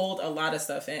 because we hold a lot of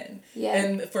stuff in. Yeah.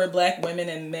 And for Black women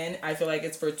and men, I feel like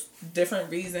it's for different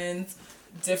reasons,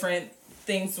 different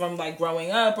things from like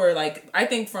growing up, or like I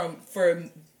think for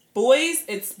boys,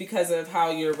 it's because of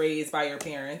how you're raised by your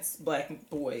parents, Black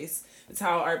boys. It's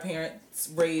how our parents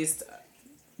raised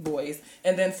boys.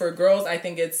 And then for girls, I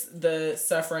think it's the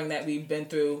suffering that we've been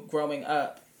through growing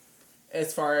up,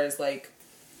 as far as like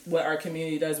what our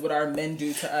community does, what our men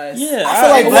do to us. Yeah, I feel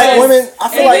like Black women.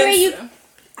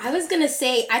 I was gonna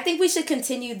say, I think we should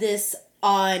continue this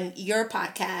on your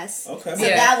podcast. Okay. So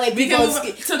that way we can close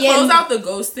out the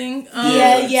ghosting.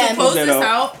 To close this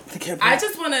out,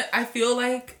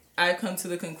 I I've come to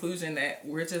the conclusion that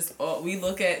we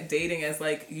look at dating as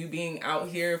like you being out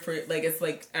here for like it's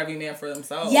like every man for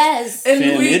themselves. Yes, and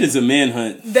it is a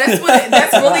manhunt. That's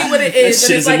really what it is. That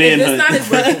and it's like if it's not as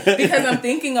working because I'm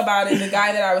thinking about it. The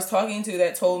guy that I was talking to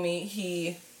that told me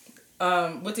he,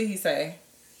 what did he say?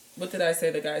 What did I say?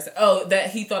 The guy said, "Oh,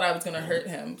 that he thought I was gonna hurt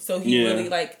him." So he really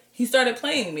like. He started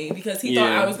playing me because he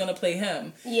thought I was gonna play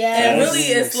him. Yeah, and really,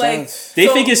 it's like they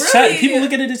think it's chess. People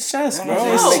look at it as chess, bro.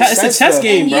 It's a chess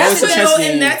game, bro. Yes, it's a chess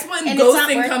game. And that's when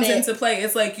ghosting comes into play.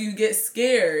 It's like you get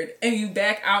scared and you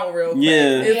back out real quick.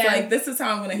 Yeah, it's like this is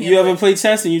how I'm gonna handle it. You ever play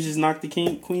chess and you just knock the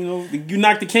queen over? You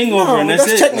knock the king over, and that's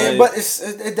it. Checkmate, but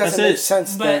it doesn't make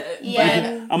sense. But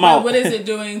I'm out. What is it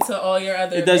doing to all your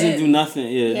other? It doesn't do nothing.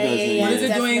 Yeah, it doesn't. What is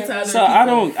it doing to other people? So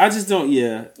I just don't.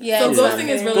 Yeah. So ghosting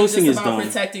is really just about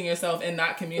protecting yourself and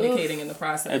not communicating in the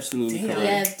process. Absolutely.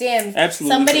 Yeah, damn.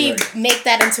 Absolutely. Somebody make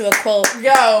that into a quote.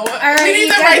 Yo, all right, we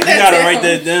need to write that. You gotta write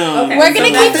that down. Okay. We're gonna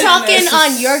keep talking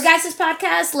on your guys'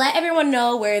 podcast. Let everyone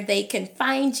know where they can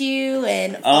find you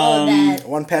and all of that.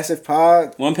 One Passive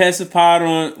Pod. One Passive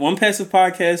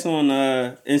Podcast on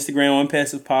Instagram. One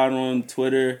Passive Pod on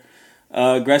Twitter.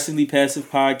 Aggressively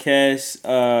Passive Podcast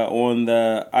on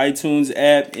the iTunes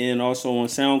app and also on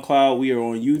SoundCloud. We are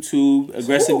on YouTube.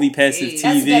 Aggressively Passive TV.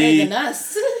 That's better than us.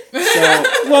 So,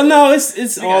 well, no,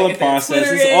 it's all a process.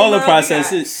 It's all a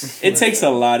process. It takes a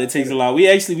lot. It takes a lot. We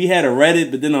had a Reddit,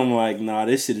 but then I'm like, nah,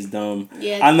 this shit is dumb.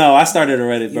 Yeah. I know. I started a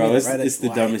Reddit, bro. It's the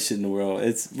dumbest shit in the world.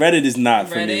 Reddit is not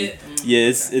for me. Yeah,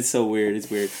 it's so weird. It's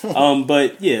weird.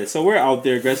 But yeah, so we're out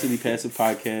there. Aggressively Passive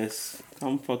Podcast.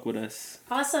 Come fuck with us.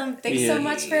 Awesome. Thanks so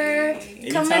much for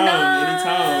coming on.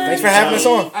 Anytime. Thanks for having us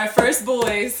on. Our first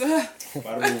boys. Boom.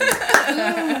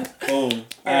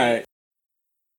 All right.